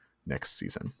Cruise next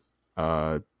season.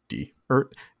 D or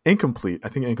incomplete. I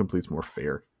think incomplete's more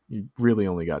fair. You really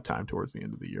only got time towards the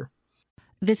end of the year.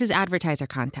 This is advertiser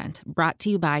content brought to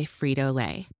you by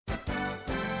Frito-Lay.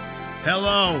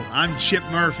 Hello, I'm Chip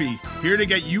Murphy, here to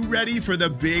get you ready for the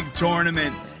big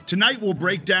tournament. Tonight we'll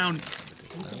break down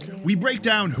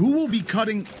who will be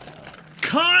cutting.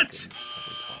 Cut!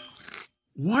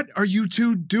 What are you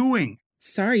two doing?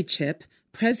 Sorry, Chip.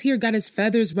 Prez here got his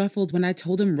feathers ruffled when I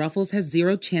told him Ruffles has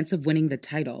zero chance of winning the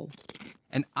title.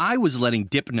 And I was letting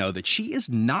Dip know that she is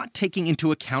not taking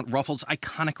into account Ruffles'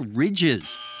 iconic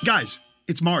ridges. Guys,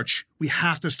 it's March. We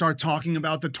have to start talking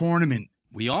about the tournament.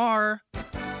 We are.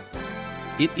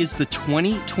 It is the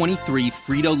 2023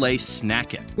 Frito-Lay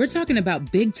Snack It. We're talking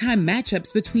about big-time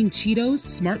matchups between Cheetos,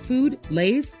 Smart Food,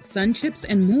 Lay's, Sun Chips,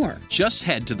 and more. Just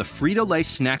head to the Frito-Lay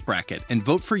Snack Bracket and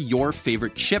vote for your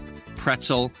favorite chip,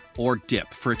 pretzel, or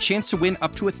dip for a chance to win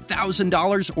up to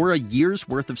 $1,000 or a year's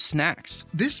worth of snacks.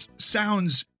 This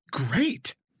sounds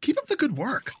great. Keep up the good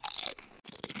work.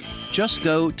 Just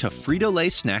go to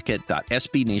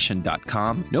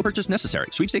fritolaysnackit.sbnation.com. No purchase necessary.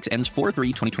 Sweepstakes ends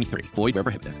 4/3/2023. Void where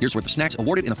prohibited. Year's worth of snacks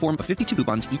awarded in the form of 52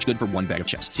 coupons, each good for one bag of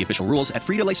chips. See official rules at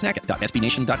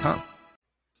fritolaysnackit.sbnation.com.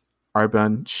 All right,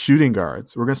 Ben, shooting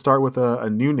guards. We're going to start with a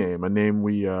new name, a name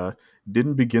we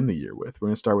didn't begin the year with. We're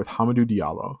going to start with Hamidou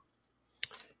Diallo.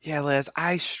 Yeah, Liz,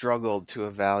 I struggled to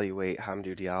evaluate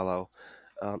Hamidou Diallo.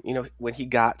 When he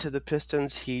got to the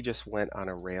Pistons, he just went on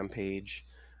a rampage.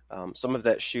 Some of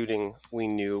that shooting we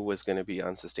knew was going to be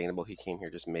unsustainable. He came here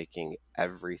just making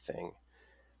everything.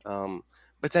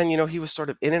 But then, he was sort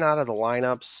of in and out of the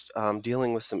lineups,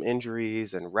 dealing with some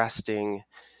injuries and resting.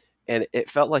 And it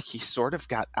felt like he sort of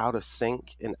got out of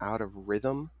sync and out of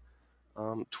rhythm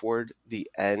toward the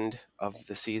end of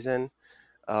the season.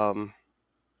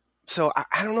 So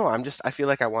I don't know. I feel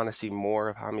like I want to see more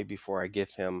of Hami before I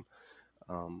give him,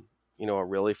 a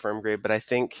really firm grade. But I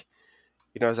think,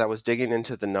 as I was digging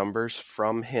into the numbers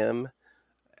from him,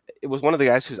 it was one of the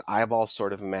guys whose eyeballs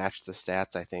sort of matched the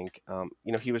stats, I think.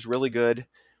 He was really good,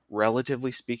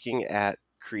 relatively speaking, at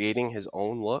creating his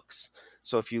own looks.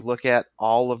 So if you look at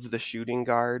all of the shooting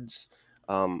guards,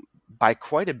 by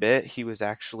quite a bit, he was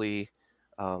actually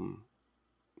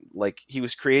he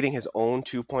was creating his own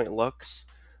 2-point looks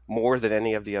more than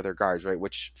any of the other guards, right?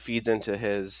 Which feeds into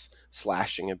his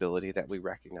slashing ability that we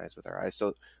recognize with our eyes.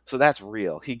 So that's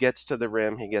real. He gets to the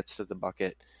rim, he gets to the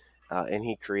bucket, and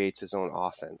he creates his own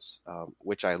offense,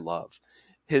 which I love.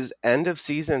 His end of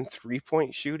season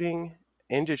 3-point shooting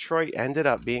in Detroit ended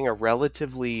up being a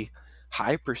relatively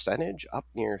high percentage, up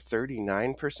near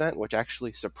 39%, which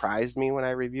actually surprised me when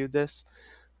I reviewed this.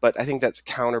 But I think that's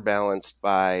counterbalanced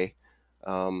by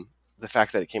the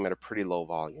fact that it came at a pretty low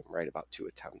volume, right? About 2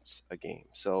 attempts a game.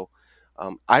 So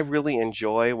I really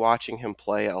enjoy watching him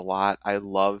play a lot. I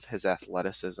love his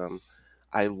athleticism.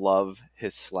 I love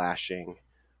his slashing.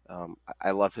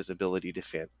 I love his ability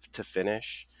to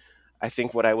finish. I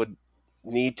think what I would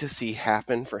need to see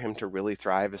happen for him to really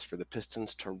thrive is for the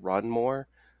Pistons to run more.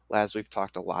 As we've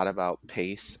talked a lot about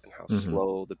pace and how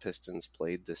slow the Pistons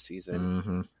played this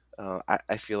season.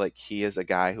 I feel like he is a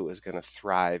guy who is going to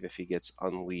thrive if he gets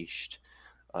unleashed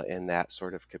in that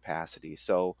sort of capacity.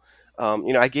 So,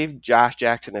 I gave Josh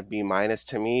Jackson a B-.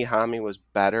 To me, Hami was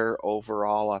better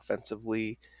overall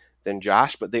offensively than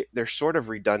Josh, but they're sort of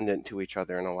redundant to each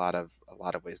other in a lot of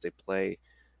ways. They play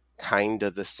kind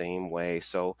of the same way.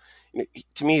 So,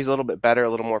 to me, he's a little bit better, a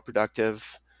little more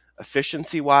productive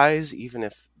efficiency-wise, even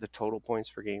if the total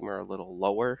points per game are a little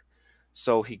lower.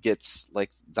 So he gets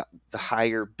like the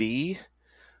higher B.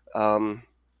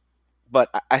 But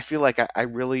I feel like I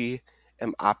really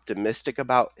am optimistic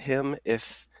about him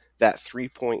if that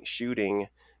 3-point shooting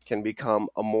can become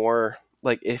a more,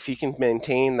 if he can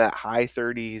maintain that high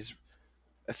 30s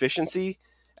efficiency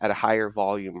at a higher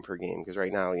volume per game. Because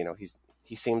right now,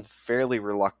 he seems fairly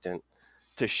reluctant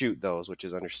to shoot those, which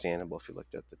is understandable if you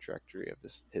looked at the trajectory of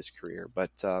his career.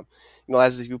 But,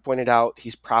 as you pointed out,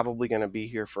 he's probably going to be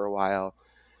here for a while.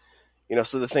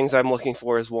 So the things I'm looking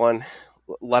for is, one,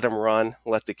 let him run,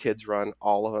 let the kids run,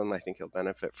 all of them. I think he'll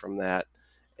benefit from that.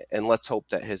 And let's hope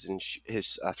that his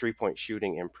 3-point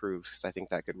shooting improves, because I think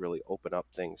that could really open up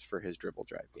things for his dribble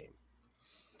drive game.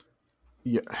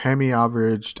 Yeah, Hammy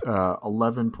averaged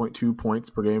 11.2 points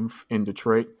per game in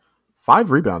Detroit,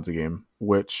 5 rebounds a game,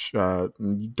 which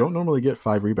you don't normally get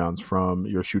 5 rebounds from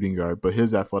your shooting guard, but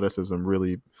his athleticism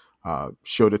really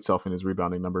showed itself in his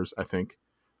rebounding numbers, I think.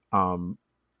 Um,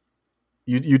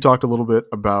 you talked a little bit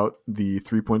about the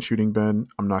 3-point shooting, Ben.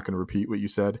 I'm not going to repeat what you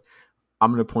said.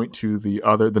 I'm going to point to the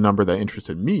number that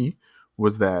interested me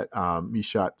was that he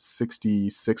shot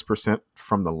 66%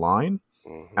 from the line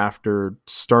after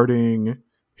starting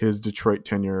his Detroit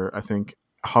tenure, I think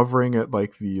hovering at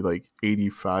like the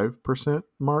 85%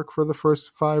 mark for the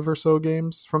first 5 or so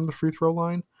games from the free throw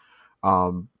line.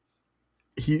 Um,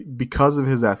 he because of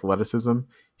his athleticism,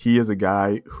 he is a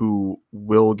guy who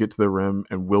will get to the rim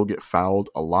and will get fouled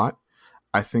a lot.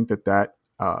 I think that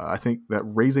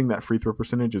raising that free throw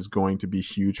percentage is going to be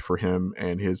huge for him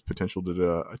and his potential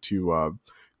to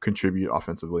contribute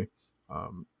offensively.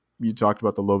 You talked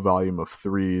about the low volume of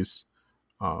threes,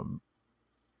 um,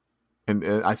 and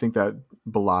I think that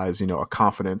belies a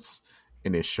confidence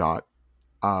in his shot.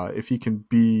 If he can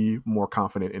be more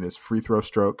confident in his free throw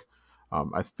stroke,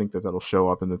 I think that that'll show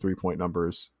up in the 3-point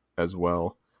numbers as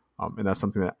well. And that's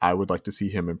something that I would like to see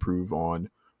him improve on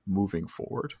moving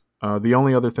forward. The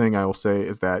only other thing I will say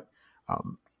is that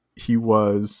he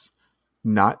was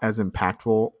not as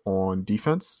impactful on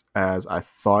defense as I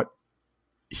thought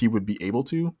he would be able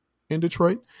to in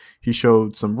Detroit. He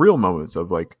showed some real moments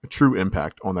of like a true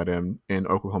impact on that end in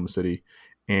Oklahoma City.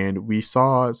 And we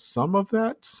saw some of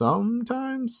that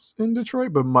sometimes in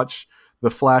Detroit, but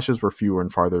the flashes were fewer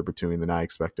and farther between than I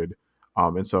expected.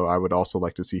 And so I would also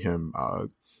like to see him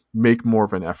make more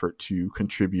of an effort to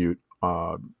contribute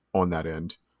on that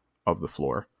end of the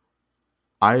floor.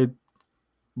 I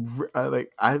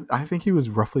think he was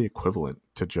roughly equivalent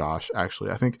to Josh.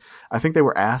 Actually, I think they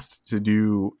were asked to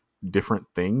do different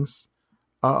things.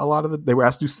 They were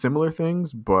asked to do similar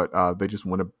things, but they just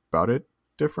went about it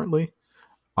differently.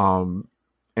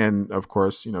 And of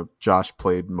course, Josh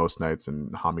played most nights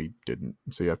and Hami didn't,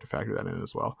 so you have to factor that in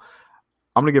as well.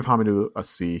 I'm gonna give Hami a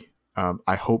C.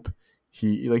 I hope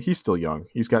he's still young.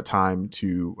 He's got time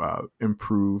to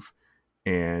improve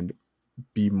and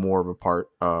be more of a part.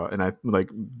 And I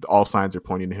all signs are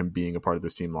pointing to him being a part of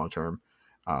this team long term.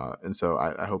 And so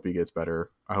I hope he gets better.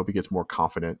 I hope he gets more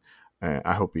confident.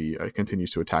 I hope he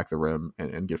continues to attack the rim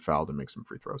and get fouled and make some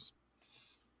free throws.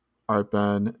 All right,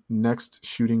 Ben. Next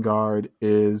shooting guard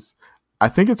is. I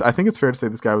think it's fair to say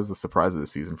this guy was the surprise of the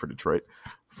season for Detroit,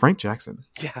 Frank Jackson.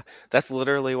 Yeah, that's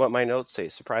literally what my notes say.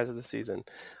 Surprise of the season.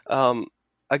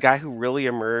 A guy who really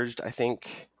emerged, I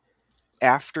think,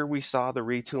 after we saw the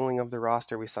retooling of the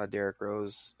roster. We saw Derrick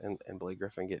Rose and Blake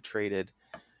Griffin get traded,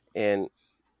 and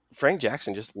Frank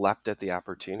Jackson just leapt at the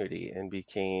opportunity and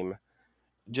became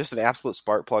just an absolute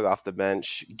spark plug off the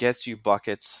bench, gets you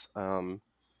buckets, and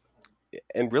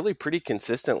really pretty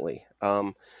consistently.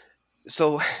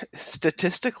 So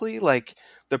statistically, like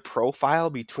the profile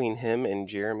between him and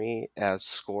Jeremy as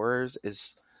scorers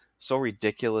is so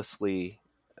ridiculously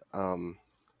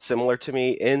similar to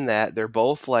me in that they're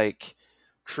both like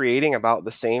creating about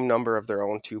the same number of their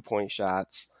own 2-point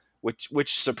shots, which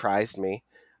surprised me.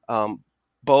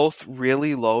 Both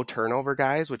really low turnover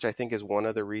guys, which I think is one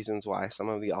of the reasons why some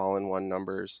of the all-in-one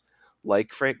numbers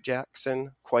like Frank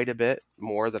Jackson quite a bit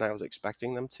more than I was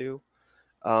expecting them to.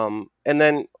 And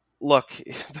then look,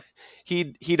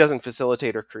 he doesn't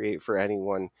facilitate or create for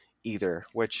anyone either,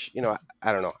 which,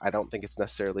 I don't know. I don't think it's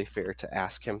necessarily fair to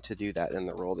ask him to do that in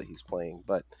the role that he's playing,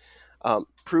 but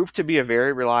proved to be a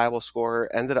very reliable scorer,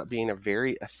 ended up being a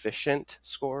very efficient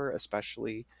scorer,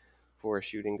 especially for a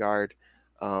shooting guard.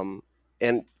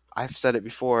 And I've said it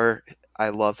before, I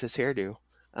love his hairdo.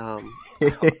 I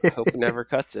hope he never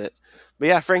cuts it. But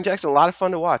yeah, Frank Jackson, a lot of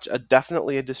fun to watch.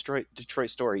 Definitely a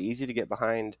Detroit story. Easy to get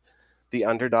behind. The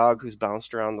underdog who's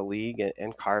bounced around the league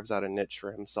and carves out a niche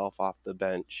for himself off the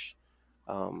bench.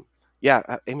 Yeah,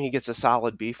 I mean, he gets a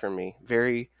solid B from me.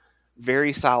 Very,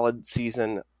 very solid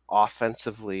season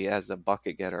offensively as a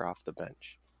bucket getter off the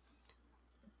bench.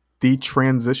 The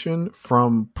transition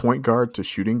from point guard to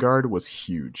shooting guard was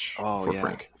huge for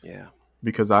Frank. Yeah.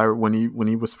 Because when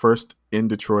he was first in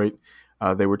Detroit,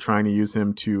 they were trying to use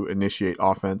him to initiate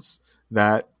offense.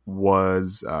 That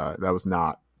was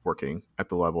not working at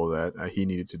the level that he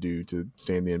needed to do to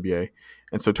stay in the NBA.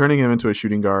 And so turning him into a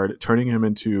shooting guard, turning him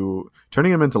into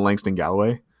Langston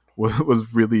Galloway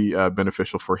was really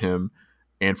beneficial for him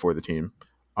and for the team.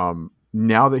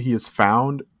 Now that he has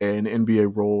found an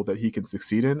NBA role that he can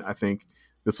succeed in, I think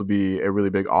this will be a really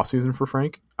big offseason for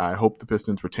Frank. I hope the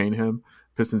Pistons retain him.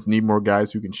 Pistons need more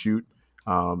guys who can shoot.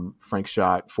 Frank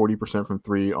shot 40% from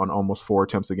 3 on almost 4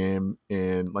 attempts a game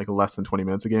in like less than 20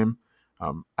 minutes a game.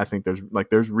 I think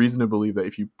there's reason to believe that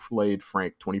if you played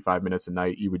Frank 25 minutes a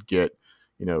night, you would get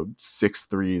 6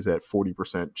 threes at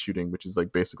 40% shooting, which is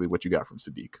like basically what you got from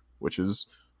Sadiq, which is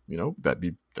that'd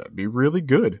be really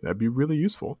good. That'd be really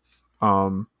useful.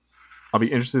 I'll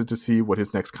be interested to see what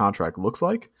his next contract looks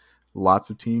like. Lots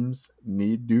of teams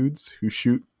need dudes who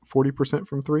shoot 40%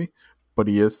 from three, but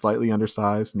he is slightly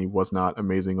undersized and he was not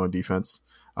amazing on defense.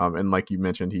 And like you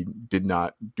mentioned, he did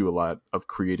not do a lot of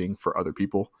creating for other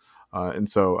people. And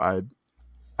so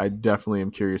I definitely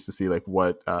am curious to see like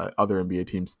what other NBA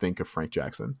teams think of Frank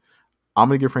Jackson. I'm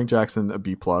going to give Frank Jackson a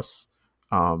B+.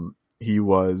 He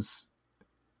was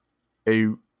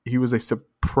a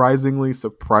surprisingly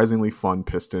fun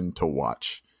Piston to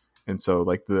watch. And so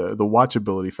like the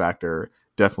watchability factor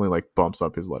definitely like bumps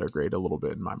up his letter grade a little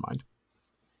bit in my mind.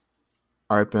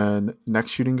 All right, Ben,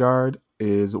 next shooting guard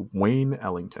is Wayne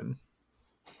Ellington.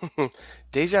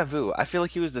 Deja vu. I feel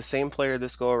like he was the same player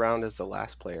this go around as the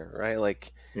last player, right?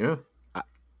 Like, yeah,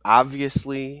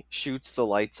 obviously shoots the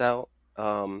lights out.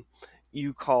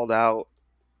 You called out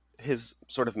his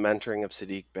sort of mentoring of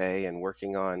Sadiq Bey and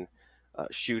working on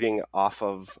shooting off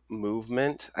of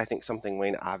movement. I think something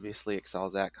Wayne obviously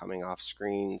excels at, coming off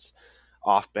screens,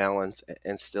 off balance,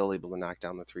 and still able to knock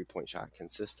down the 3-point shot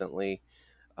consistently.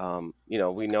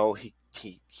 We know he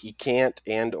can't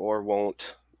and or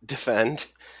won't defend,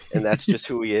 and that's just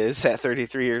who he is at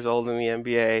 33 years old in the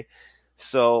NBA.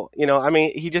 So,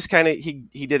 he just kind of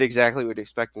he did exactly what we'd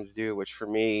expect him to do, which for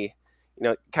me,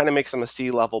 kind of makes him a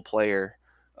C-level player.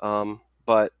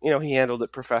 But he handled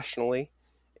it professionally,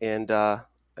 and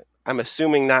I'm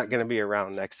assuming not going to be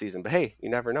around next season. But hey, you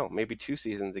never know. Maybe 2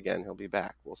 seasons again, he'll be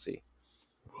back. We'll see.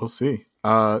 We'll see.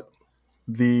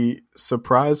 The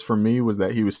surprise for me was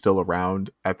that he was still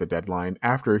around at the deadline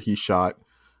after he shot,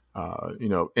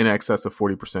 in excess of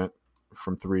 40%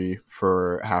 from three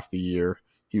for half the year.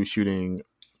 He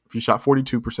shot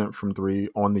 42% from three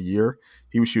on the year.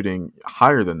 He was shooting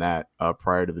higher than that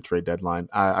prior to the trade deadline.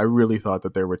 I really thought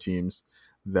that there were teams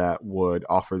that would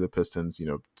offer the Pistons,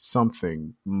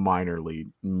 something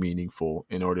minorly meaningful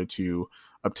in order to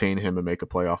obtain him and make a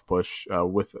playoff push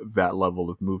with that level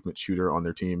of movement shooter on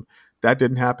their team. That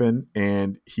didn't happen,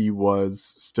 and he was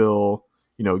still,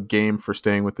 game for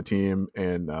staying with the team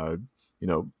and,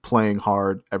 playing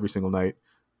hard every single night.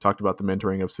 Talked about the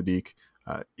mentoring of Sadiq.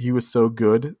 He was so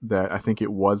good that I think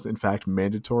it was, in fact,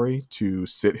 mandatory to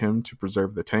sit him to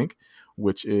preserve the tank,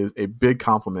 which is a big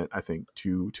compliment, I think,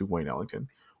 to Wayne Ellington.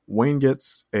 Wayne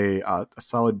gets a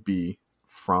solid B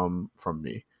from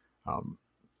me.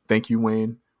 Thank you,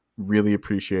 Wayne. Really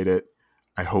appreciate it.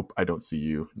 I hope I don't see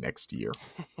you next year.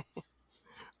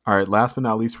 All right, last but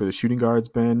not least for the shooting guards,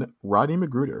 Ben, Rodney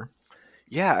McGruder.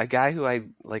 Yeah, a guy who I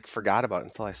forgot about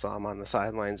until I saw him on the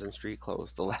sidelines in street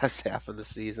clothes the last half of the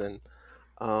season.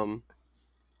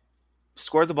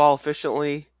 Scored the ball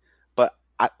efficiently, but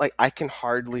I can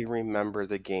hardly remember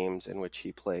the games in which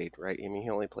he played, right? I mean, he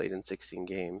only played in 16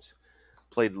 games,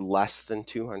 played less than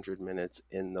 200 minutes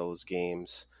in those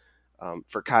games.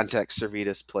 For context,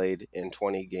 Servetus played in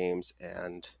 20 games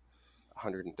and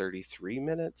 133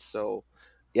 minutes. So,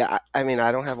 yeah, I mean,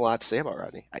 I don't have a lot to say about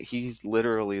Rodney. He's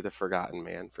literally the forgotten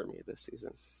man for me this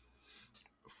season.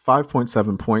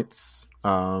 5.7 points.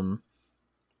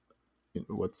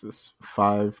 What's this?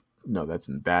 5? No, that's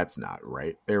not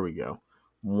right. There we go.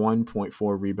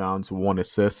 1.4 rebounds, 1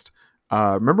 assist.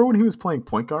 Remember when he was playing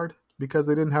point guard because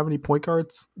they didn't have any point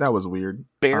guards? That was weird.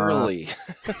 Barely.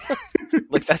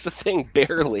 Like, that's the thing.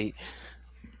 Barely.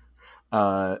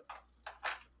 Got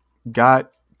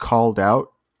called out.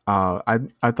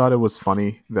 I thought it was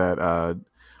funny that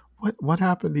what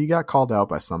happened? He got called out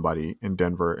by somebody in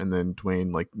Denver, and then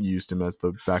Dwayne used him as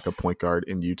the backup point guard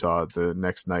in Utah the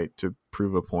next night to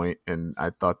prove a point, and I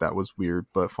thought that was weird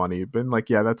but funny. But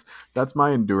yeah, that's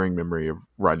my enduring memory of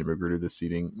Rodney McGruder this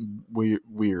season.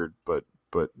 Weird, but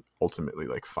ultimately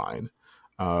fine.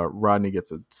 Rodney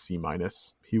gets a C-.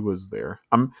 He was there.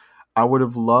 I would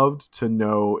have loved to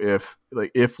know if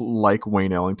like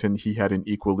Wayne Ellington, he had an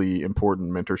equally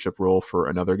important mentorship role for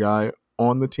another guy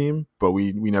on the team, but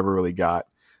we never really got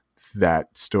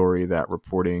that story, that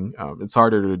reporting. It's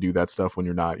harder to do that stuff when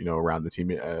you're not, around the team,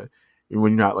 when you're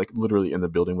not literally in the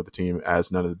building with the team,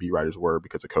 as none of the beat writers were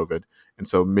because of COVID. And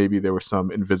so maybe there was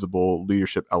some invisible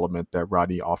leadership element that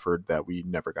Rodney offered that we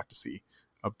never got to see.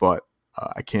 But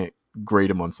I can't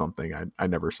grade him on something I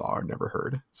never saw or never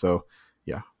heard. So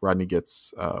yeah, Rodney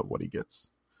gets what he gets.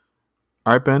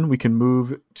 All right, Ben, we can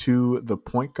move to the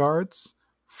point guards.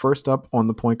 First up on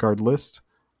the point guard list,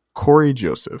 Corey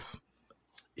Joseph.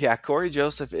 Yeah, Corey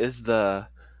Joseph is the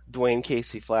Dwayne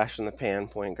Casey flash in the pan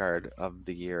point guard of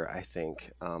the year, I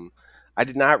think. I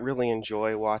did not really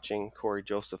enjoy watching Corey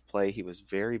Joseph play. He was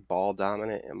very ball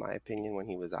dominant, in my opinion, when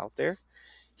he was out there.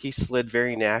 He slid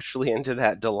very naturally into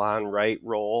that DeLon Wright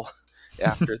role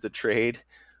after the trade.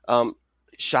 Um,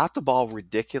 Shot the ball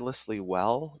ridiculously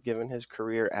well, given his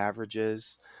career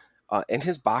averages. And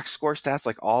his box score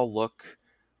stats all look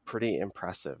pretty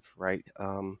impressive, right?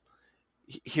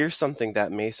 Here's something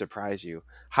that may surprise you.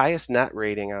 Highest net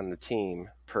rating on the team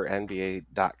per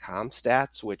NBA.com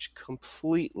stats, which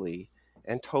completely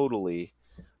and totally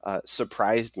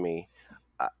surprised me.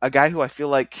 A guy who I feel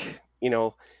like,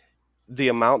 the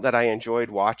amount that I enjoyed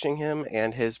watching him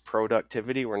and his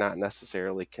productivity were not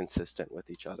necessarily consistent with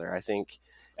each other. I think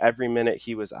every minute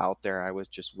he was out there, I was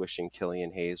just wishing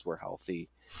Killian Hayes were healthy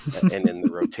and in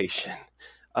the rotation.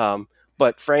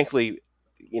 But frankly,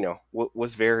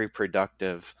 was very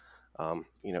productive,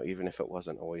 even if it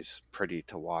wasn't always pretty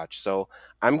to watch. So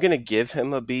I'm going to give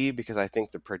him a B because I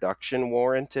think the production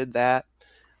warranted that.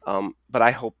 But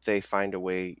I hope they find a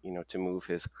way, to move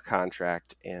his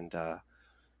contract and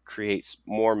creates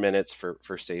more minutes for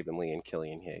Saban Lee and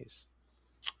Killian Hayes.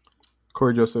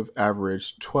 Corey Joseph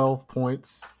averaged 12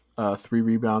 points, 3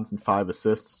 rebounds, and 5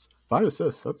 assists. 5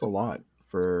 assists, that's a lot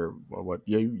for what?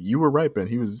 Yeah, you were right, Ben.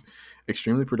 He was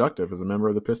extremely productive as a member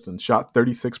of the Pistons. Shot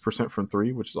 36% from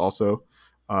 3, which is also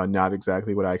not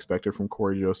exactly what I expected from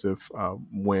Corey Joseph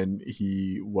when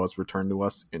he was returned to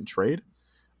us in trade.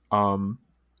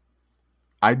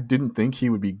 I didn't think he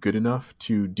would be good enough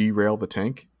to derail the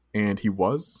tank, and he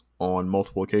was on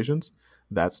multiple occasions.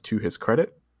 That's to his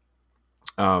credit.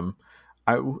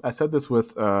 I said this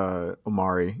with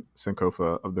Omari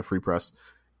Sankofa of the Free Press.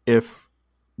 If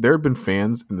there had been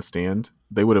fans in the stand,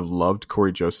 they would have loved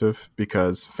Corey Joseph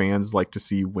because fans like to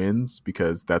see wins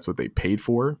because that's what they paid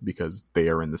for, because they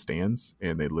are in the stands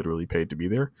and they literally paid to be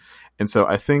there. And so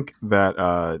I think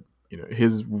that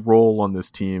his role on this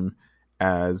team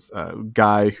as a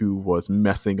guy who was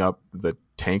messing up the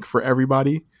tank for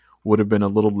everybody would have been a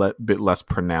little bit less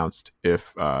pronounced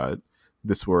if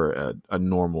this were a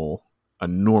normal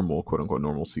quote unquote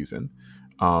normal season.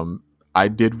 I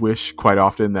did wish quite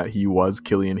often that he was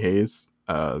Killian Hayes,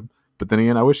 but then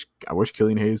again, I wish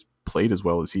Killian Hayes played as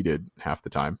well as he did half the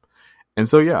time. And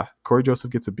so yeah, Corey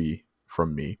Joseph gets a B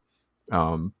from me.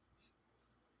 Killian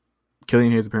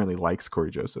Hayes apparently likes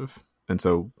Corey Joseph, and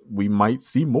so we might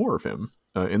see more of him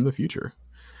in the future.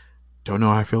 Don't know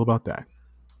how I feel about that.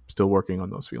 Still working on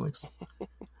those feelings. All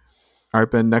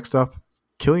right, Ben, next up,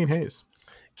 Killian Hayes.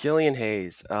 Killian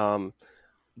Hayes.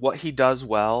 What he does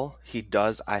well, he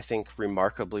does, I think,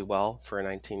 remarkably well for a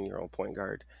 19-year-old point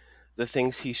guard. The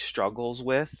things he struggles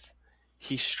with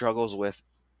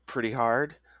pretty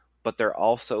hard, but they're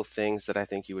also things that I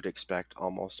think you would expect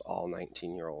almost all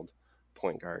 19-year-old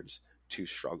point guards to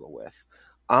struggle with.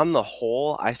 On the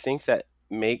whole, I think that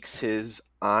makes his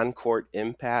on-court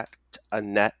impact a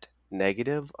net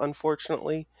negative,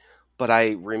 unfortunately, but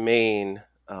I remain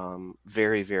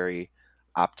very, very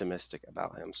optimistic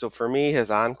about him. So for me,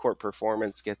 his on-court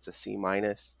performance gets a C-.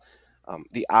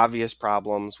 The obvious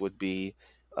problems would be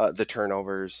the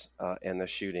turnovers and the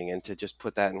shooting. And to just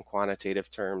put that in quantitative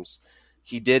terms,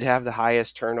 he did have the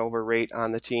highest turnover rate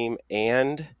on the team,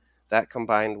 and that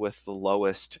combined with the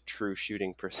lowest true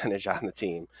shooting percentage on the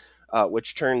team,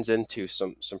 which turns into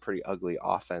some pretty ugly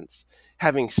offense.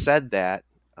 Having said that,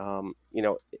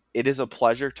 it is a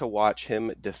pleasure to watch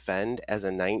him defend as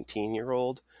a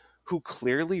 19-year-old who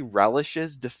clearly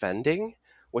relishes defending,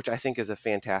 which I think is a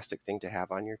fantastic thing to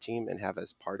have on your team and have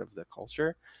as part of the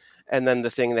culture. And then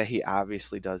the thing that he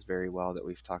obviously does very well that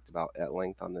we've talked about at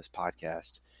length on this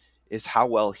podcast is how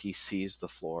well he sees the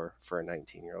floor for a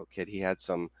 19-year-old kid. He had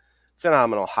some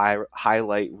phenomenal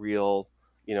highlight reel,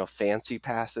 fancy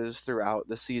passes throughout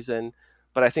the season,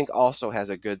 but I think also has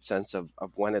a good sense of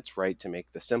when it's right to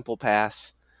make the simple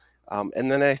pass.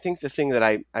 And then I think the thing that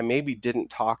I maybe didn't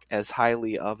talk as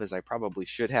highly of as I probably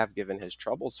should have given his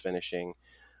troubles finishing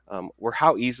were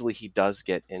how easily he does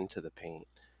get into the paint.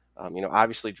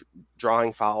 Obviously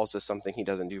drawing fouls is something he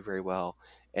doesn't do very well.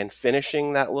 And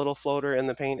finishing that little floater in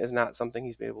the paint is not something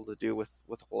he's been able to do with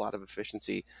a whole lot of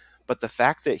efficiency. But the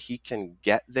fact that he can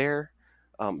get there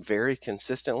very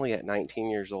consistently at 19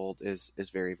 years old is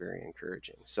very, very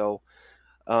encouraging. So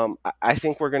I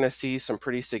think we're going to see some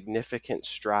pretty significant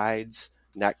strides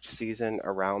next season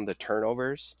around the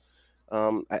turnovers.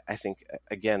 I think,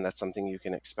 again, that's something you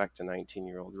can expect a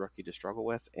 19-year-old rookie to struggle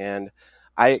with. And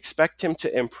I expect him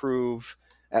to improve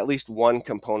at least one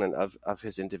component of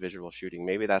his individual shooting.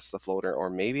 Maybe that's the floater, or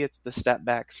maybe it's the step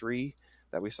back three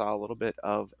that we saw a little bit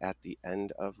of at the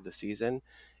end of the season.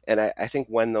 And I think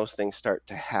when those things start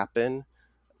to happen,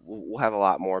 we'll have a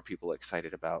lot more people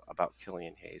excited about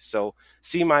Killian Hayes. So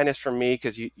C minus from me,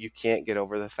 because you can't get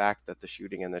over the fact that the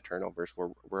shooting and the turnovers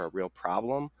were a real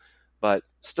problem, but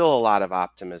still a lot of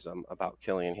optimism about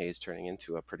Killian Hayes turning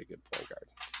into a pretty good point guard.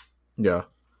 Yeah.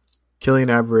 Killian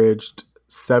averaged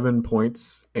 7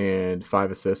 points and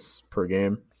 5 assists per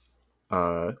game.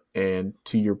 And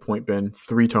to your point, Ben,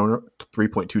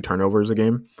 3.2 turnovers a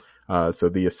game. So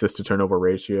the assist to turnover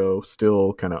ratio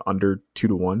still kind of under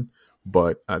 2-1,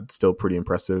 but still pretty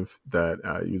impressive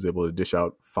that he was able to dish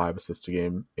out 5 assists a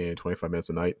game in 25 minutes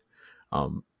a night. A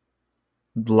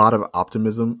lot of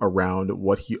optimism around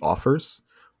what he offers.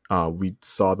 We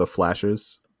saw the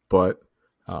flashes, but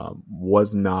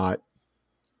was not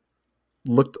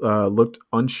looked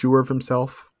unsure of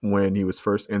himself when he was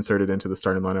first inserted into the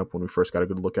starting lineup. When we first got a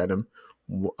good look at him,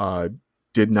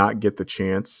 did not get the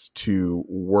chance to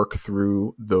work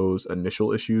through those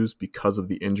initial issues because of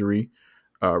the injury.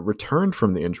 Returned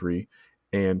from the injury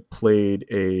and played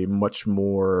a much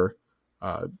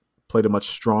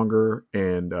stronger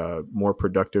and more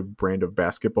productive brand of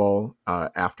basketball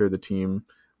after the team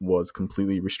was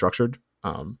completely restructured.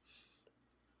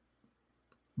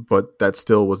 But that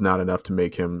still was not enough to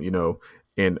make him,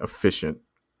 an efficient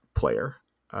player.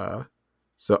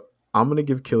 So I'm going to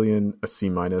give Killian a C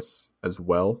minus as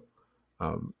well.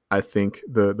 I think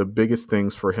the biggest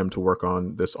things for him to work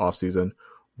on this offseason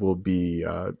will be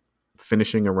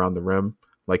finishing around the rim.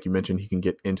 Like you mentioned, he can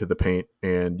get into the paint,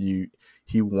 and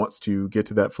he wants to get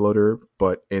to that floater,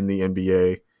 but in the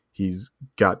NBA, he's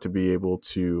got to be able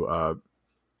to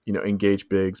engage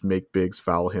bigs, make bigs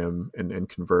foul him, and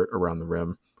convert around the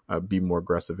rim, be more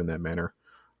aggressive in that manner.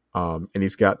 And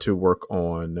he's got to work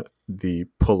on the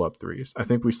pull-up threes. I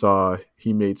think we saw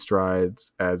he made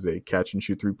strides as a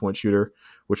catch-and-shoot three-point shooter,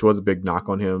 which was a big knock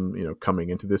on him, coming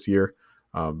into this year.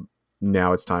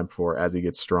 Now it's time for, as he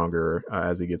gets stronger,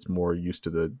 as he gets more used to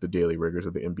the daily rigors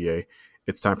of the NBA,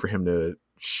 it's time for him to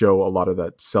show a lot of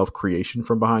that self-creation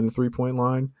from behind the three-point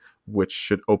line, which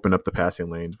should open up the passing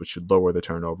lanes, which should lower the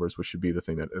turnovers, which should be the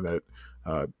thing that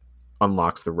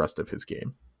unlocks the rest of his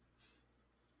game.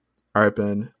 All right,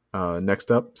 Ben. Next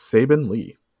up, Saben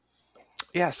Lee.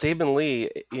 Yeah, Saben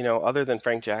Lee, other than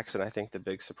Frank Jackson, I think the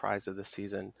big surprise of this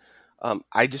season.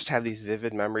 I just have these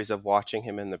vivid memories of watching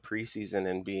him in the preseason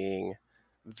and being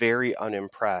very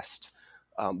unimpressed.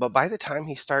 But by the time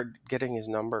he started getting his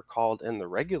number called in the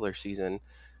regular season,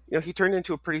 he turned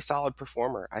into a pretty solid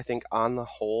performer. I think on the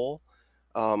whole,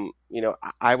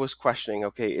 I was questioning,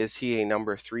 okay, is he a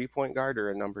number 3 point guard or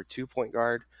a number 2 point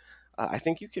guard? I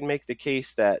think you can make the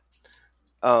case that,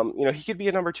 he could be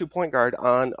a number 2 point guard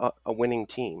on a winning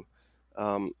team.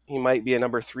 He might be a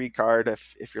number 3 guard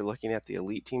if you're looking at the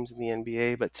elite teams in the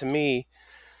NBA. But to me,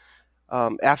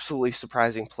 absolutely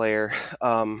surprising player.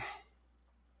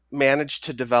 Managed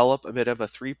to develop a bit of a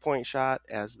 3-point shot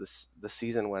as the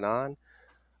season went on.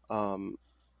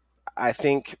 I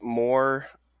think more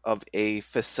of a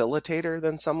facilitator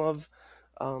than some of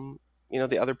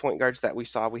the other point guards that we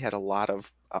saw. We had a lot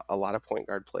of point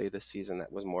guard play this season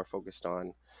that was more focused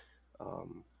on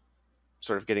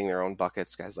sort of getting their own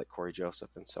buckets, guys like Corey Joseph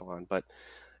and so on. But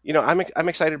I'm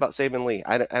excited about Saben Lee.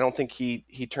 I don't think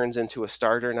he turns into a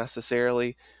starter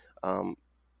necessarily,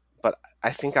 but I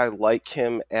think I like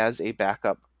him as a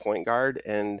backup point guard,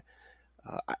 and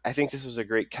I think this was a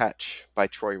great catch by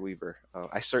Troy Weaver.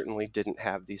 I certainly didn't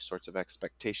have these sorts of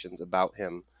expectations about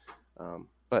him.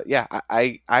 But yeah,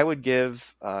 I would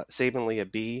give Saben Lee a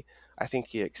B. I think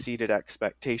he exceeded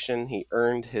expectation. He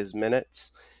earned his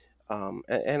minutes.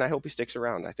 And I hope he sticks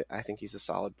around. I think he's a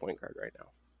solid point guard right now.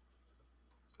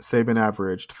 Saben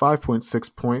averaged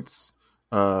 5.6 points,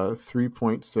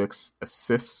 3.6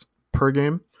 assists per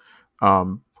game.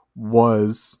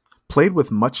 Was played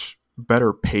with much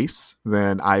better pace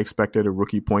than I expected a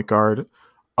rookie point guard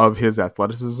of his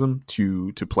athleticism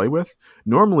to play with.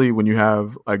 Normally, when you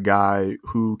have a guy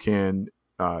who can,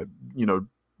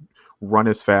 run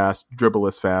as fast, dribble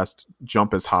as fast,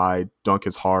 jump as high, dunk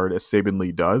as hard as Saben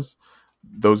Lee does,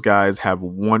 those guys have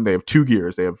they have 2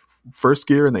 gears. They have first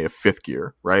gear and they have fifth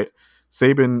gear, right?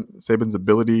 Saban's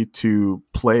ability to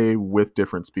play with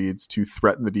different speeds, to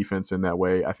threaten the defense in that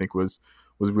way, I think was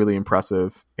really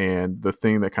impressive. And the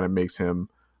thing that kind of makes him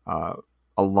a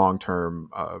long-term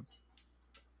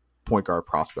point guard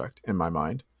prospect in my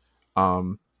mind.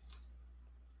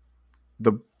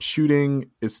 The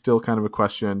shooting is still kind of a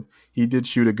question. He did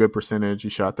shoot a good percentage. He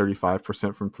shot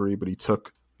 35% from 3, but he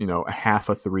took, a half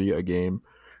a 3 a game.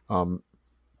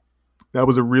 That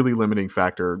was a really limiting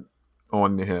factor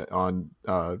on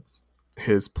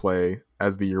his play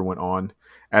as the year went on.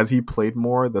 As he played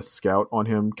more, the scout on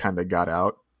him kind of got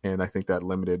out, and I think that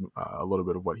limited a little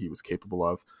bit of what he was capable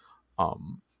of.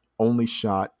 Only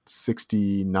shot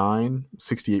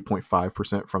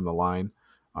 68.5% from the line.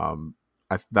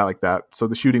 That like that. So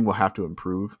the shooting will have to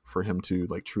improve for him to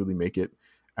like truly make it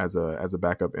as a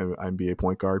backup NBA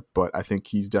point guard. But I think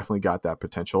he's definitely got that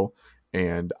potential,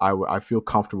 and I feel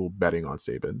comfortable betting on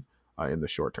Saban in the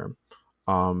short term.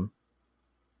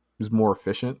 He's more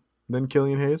efficient than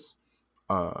Killian Hayes.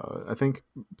 I think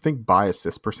by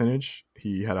assist percentage,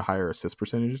 he had a higher assist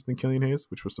percentage than Killian Hayes,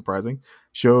 which was surprising.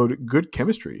 Showed good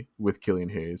chemistry with Killian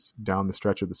Hayes down the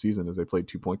stretch of the season as they played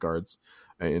 2 point guards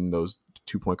in those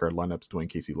 2 point guard lineups Dwayne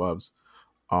Casey loves.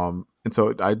 And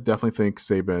so I definitely think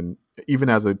Saban, even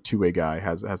as a 2-way guy,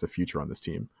 has a future on this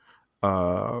team.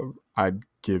 I'd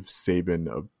give Saban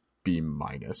a B-.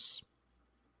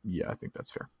 Yeah, I think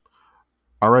that's fair.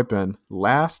 All right, Ben.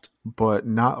 Last but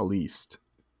not least,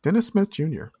 Dennis Smith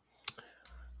Jr.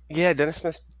 Yeah, Dennis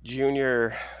Smith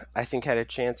Jr. I think had a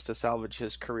chance to salvage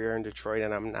his career in Detroit,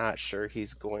 and I'm not sure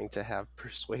he's going to have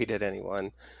persuaded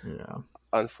anyone. Yeah,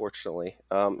 unfortunately,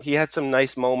 he had some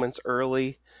nice moments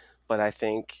early, but I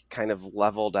think kind of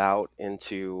leveled out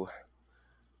into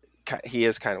he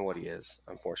is kind of what he is,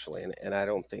 unfortunately, and I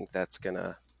don't think that's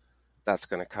gonna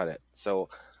cut it. So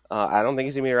I don't think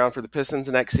he's gonna be around for the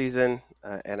Pistons next season,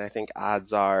 and I think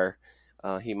odds are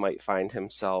he might find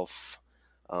himself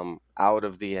out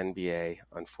of the NBA,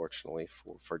 unfortunately,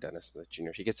 for Dennis Smith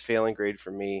Jr. He gets failing grade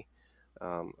from me.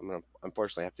 I'm going to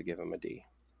unfortunately have to give him a D.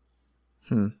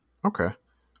 Okay.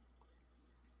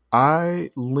 I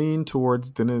lean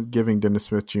towards giving Dennis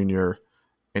Smith Jr.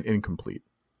 an incomplete.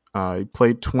 He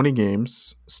played 20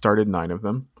 games, started 9 of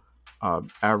them,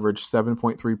 averaged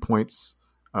 7.3 points,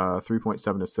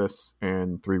 3.7 assists,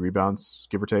 and 3 rebounds,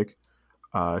 give or take.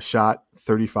 Shot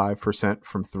 35%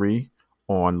 from 3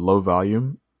 on low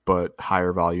volume, but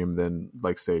higher volume than,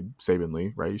 like, say, Saban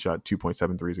Lee, right? He shot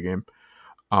 2.7 threes a game.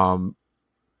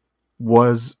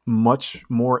 Was much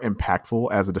more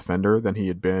impactful as a defender than he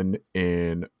had been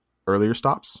in earlier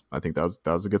stops. I think that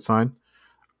was a good sign.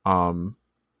 And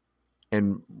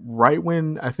right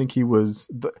when I think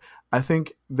I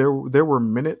think there were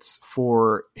minutes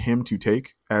for him to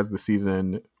take as the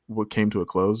season came to a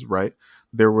close, right?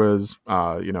 There was,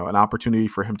 an opportunity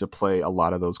for him to play a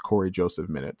lot of those Corey Joseph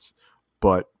minutes,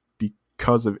 but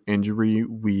because of injury,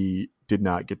 we did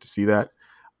not get to see that.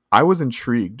 I was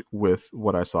intrigued with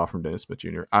what I saw from Dennis Smith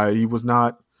Jr. He was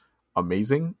not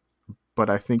amazing, but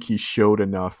I think he showed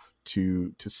enough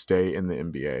to stay in the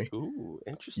NBA. Ooh,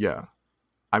 interesting. Yeah.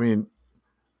 I mean,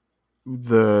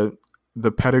 the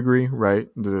pedigree, right?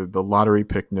 The lottery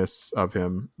pickness of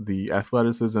him, the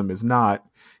athleticism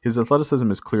his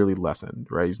athleticism is clearly lessened,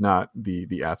 right? He's not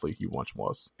the athlete he once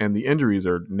was. And the injuries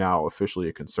are now officially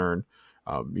a concern.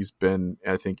 He's been,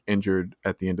 I think, injured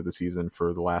at the end of the season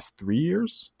for the last 3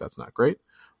 years. That's not great.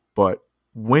 But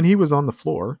when he was on the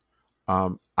floor,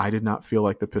 I did not feel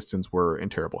like the Pistons were in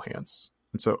terrible hands.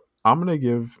 And so I'm going to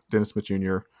give Dennis Smith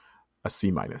Jr. a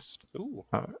C-. Ooh.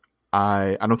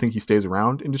 I don't think he stays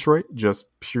around in Detroit just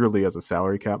purely as a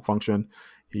salary cap function.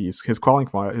 His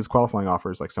qualifying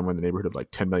offer is like somewhere in the neighborhood of like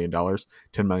 $10 million. $10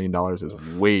 million is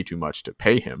way too much to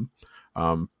pay him.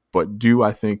 But do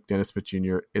I think Dennis Smith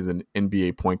Jr. is an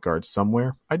NBA point guard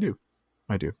somewhere? I do.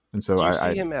 And so do you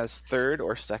see him as third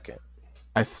or second?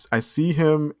 I see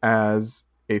him as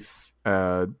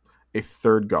a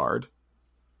third guard,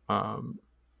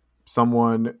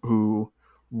 someone who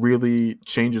really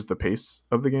changes the pace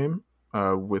of the game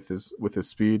with his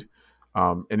speed,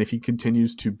 and if he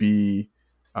continues to be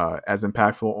as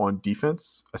impactful on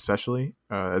defense, especially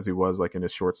as he was like in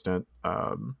his short stint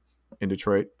in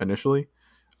Detroit initially,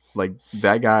 like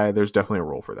that guy, there's definitely a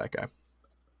role for that guy.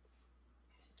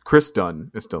 Chris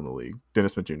Dunn is still in the league.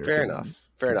 Dennis Smith Jr. Fair enough.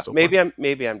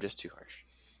 Maybe I'm just too harsh.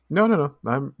 No.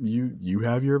 You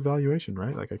have your evaluation,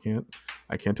 right? Like I can't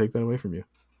take that away from you.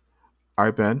 All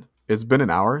right, Ben. It's been an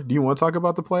hour. Do you want to talk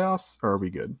about the playoffs, or are we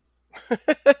good?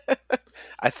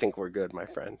 I think we're good, my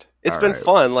friend. It's been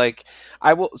fun. Like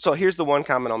so here's the one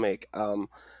comment I'll make.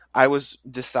 I was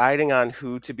deciding on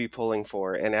who to be pulling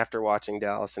for, and after watching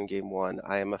Dallas in Game 1,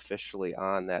 I am officially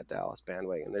on that Dallas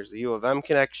bandwagon. There's the U of M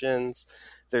connections,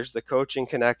 there's the coaching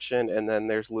connection, and then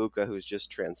there's Luka, who's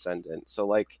just transcendent. So,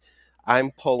 like,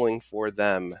 I'm pulling for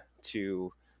them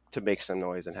to make some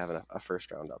noise and have a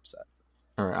first-round upset.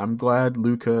 All right, I'm glad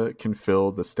Luka can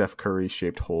fill the Steph Curry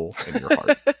shaped hole in your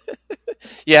heart.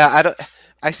 Yeah,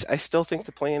 I still think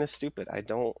the plan is stupid. I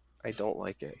don't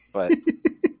like it, but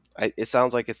it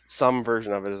sounds like it's some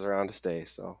version of it is around to stay.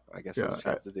 So I guess I just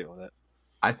have to deal with it.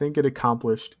 I think it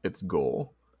accomplished its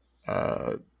goal.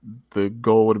 The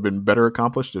goal would have been better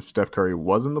accomplished if Steph Curry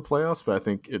was in the playoffs, but I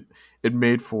think it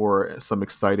made for some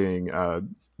exciting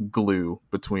glue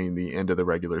between the end of the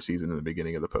regular season and the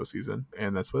beginning of the postseason,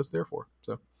 and that's what it's there for.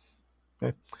 So,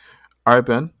 okay. All right,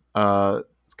 Ben.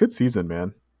 It's a good season,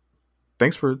 man.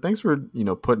 Thanks for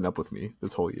putting up with me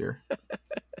this whole year.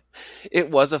 It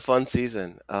was a fun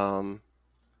season.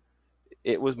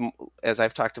 It was, as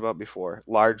I've talked about before,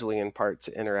 largely in part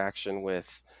to interaction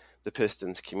with the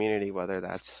Pistons community, whether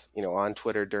that's on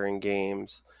Twitter during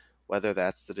games, whether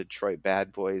that's the Detroit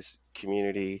Bad Boys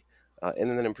community, and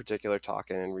then in particular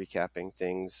talking and recapping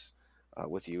things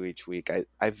with you each week.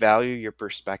 I value your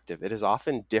perspective. It is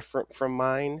often different from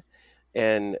mine,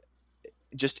 and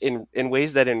just in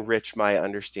ways that enrich my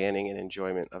understanding and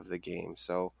enjoyment of the game.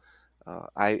 So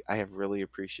I have really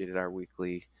appreciated our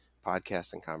weekly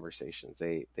podcasts and conversations.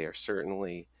 They are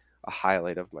certainly a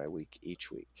highlight of my week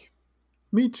each week.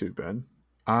 Me too, Ben.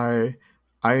 I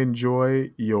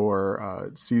enjoy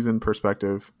your season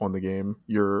perspective on the game.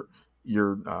 Your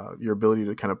ability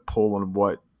to kind of pull on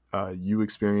what you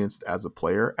experienced as a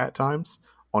player at times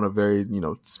on a very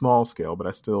small scale, but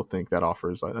I still think that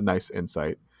offers a nice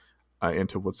insight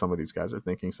into what some of these guys are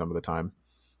thinking some of the time.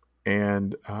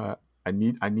 And I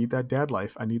need that dad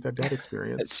life. I need that dad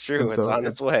experience. It's true. It's on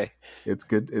its way. It's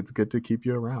good. It's good to keep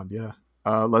you around. Yeah.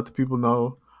 Let the people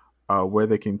know where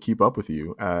they can keep up with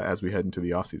you as we head into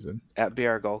the off season. At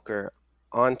BR Gulker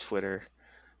on Twitter.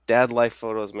 Dad life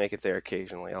photos make it there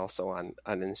occasionally. Also on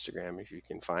Instagram if you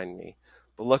can find me.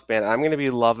 But look, man, I'm going to be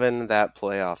loving that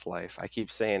playoff life. I keep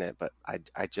saying it, but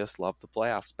I just love the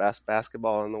playoffs. Best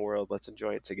basketball in the world. Let's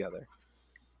enjoy it together.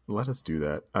 Let us do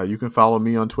that. You can follow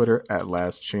me on Twitter at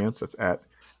Last Chance. That's at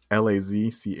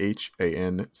LAZCHANCE.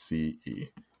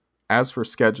 As for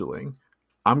scheduling,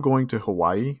 I'm going to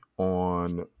Hawaii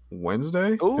on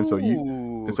Wednesday, and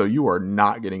so you are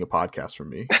not getting a podcast from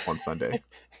me on Sunday.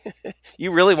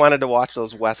 You really wanted to watch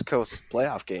those West Coast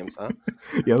playoff games, huh?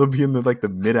 Yeah, they'll be in the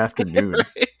mid afternoon.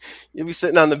 Right. You'll be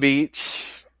sitting on the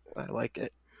beach. I like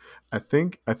it. I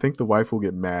think the wife will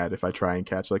get mad if I try and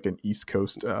catch like an East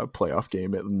Coast playoff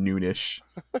game at noonish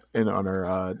and on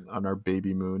our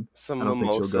baby moon. Some I don't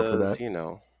mimosas, think she'll go for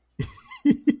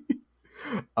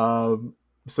that.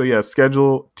 So yeah,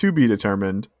 schedule to be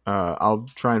determined. I'll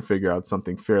try and figure out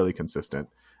something fairly consistent.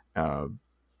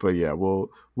 But yeah, we'll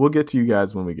get to you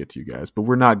guys when we get to you guys. But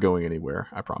we're not going anywhere,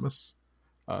 I promise.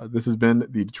 This has been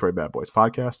the Detroit Bad Boys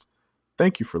podcast.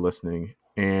 Thank you for listening,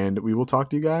 and we will talk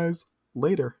to you guys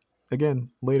later. Again,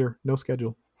 later. No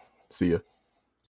schedule. See ya.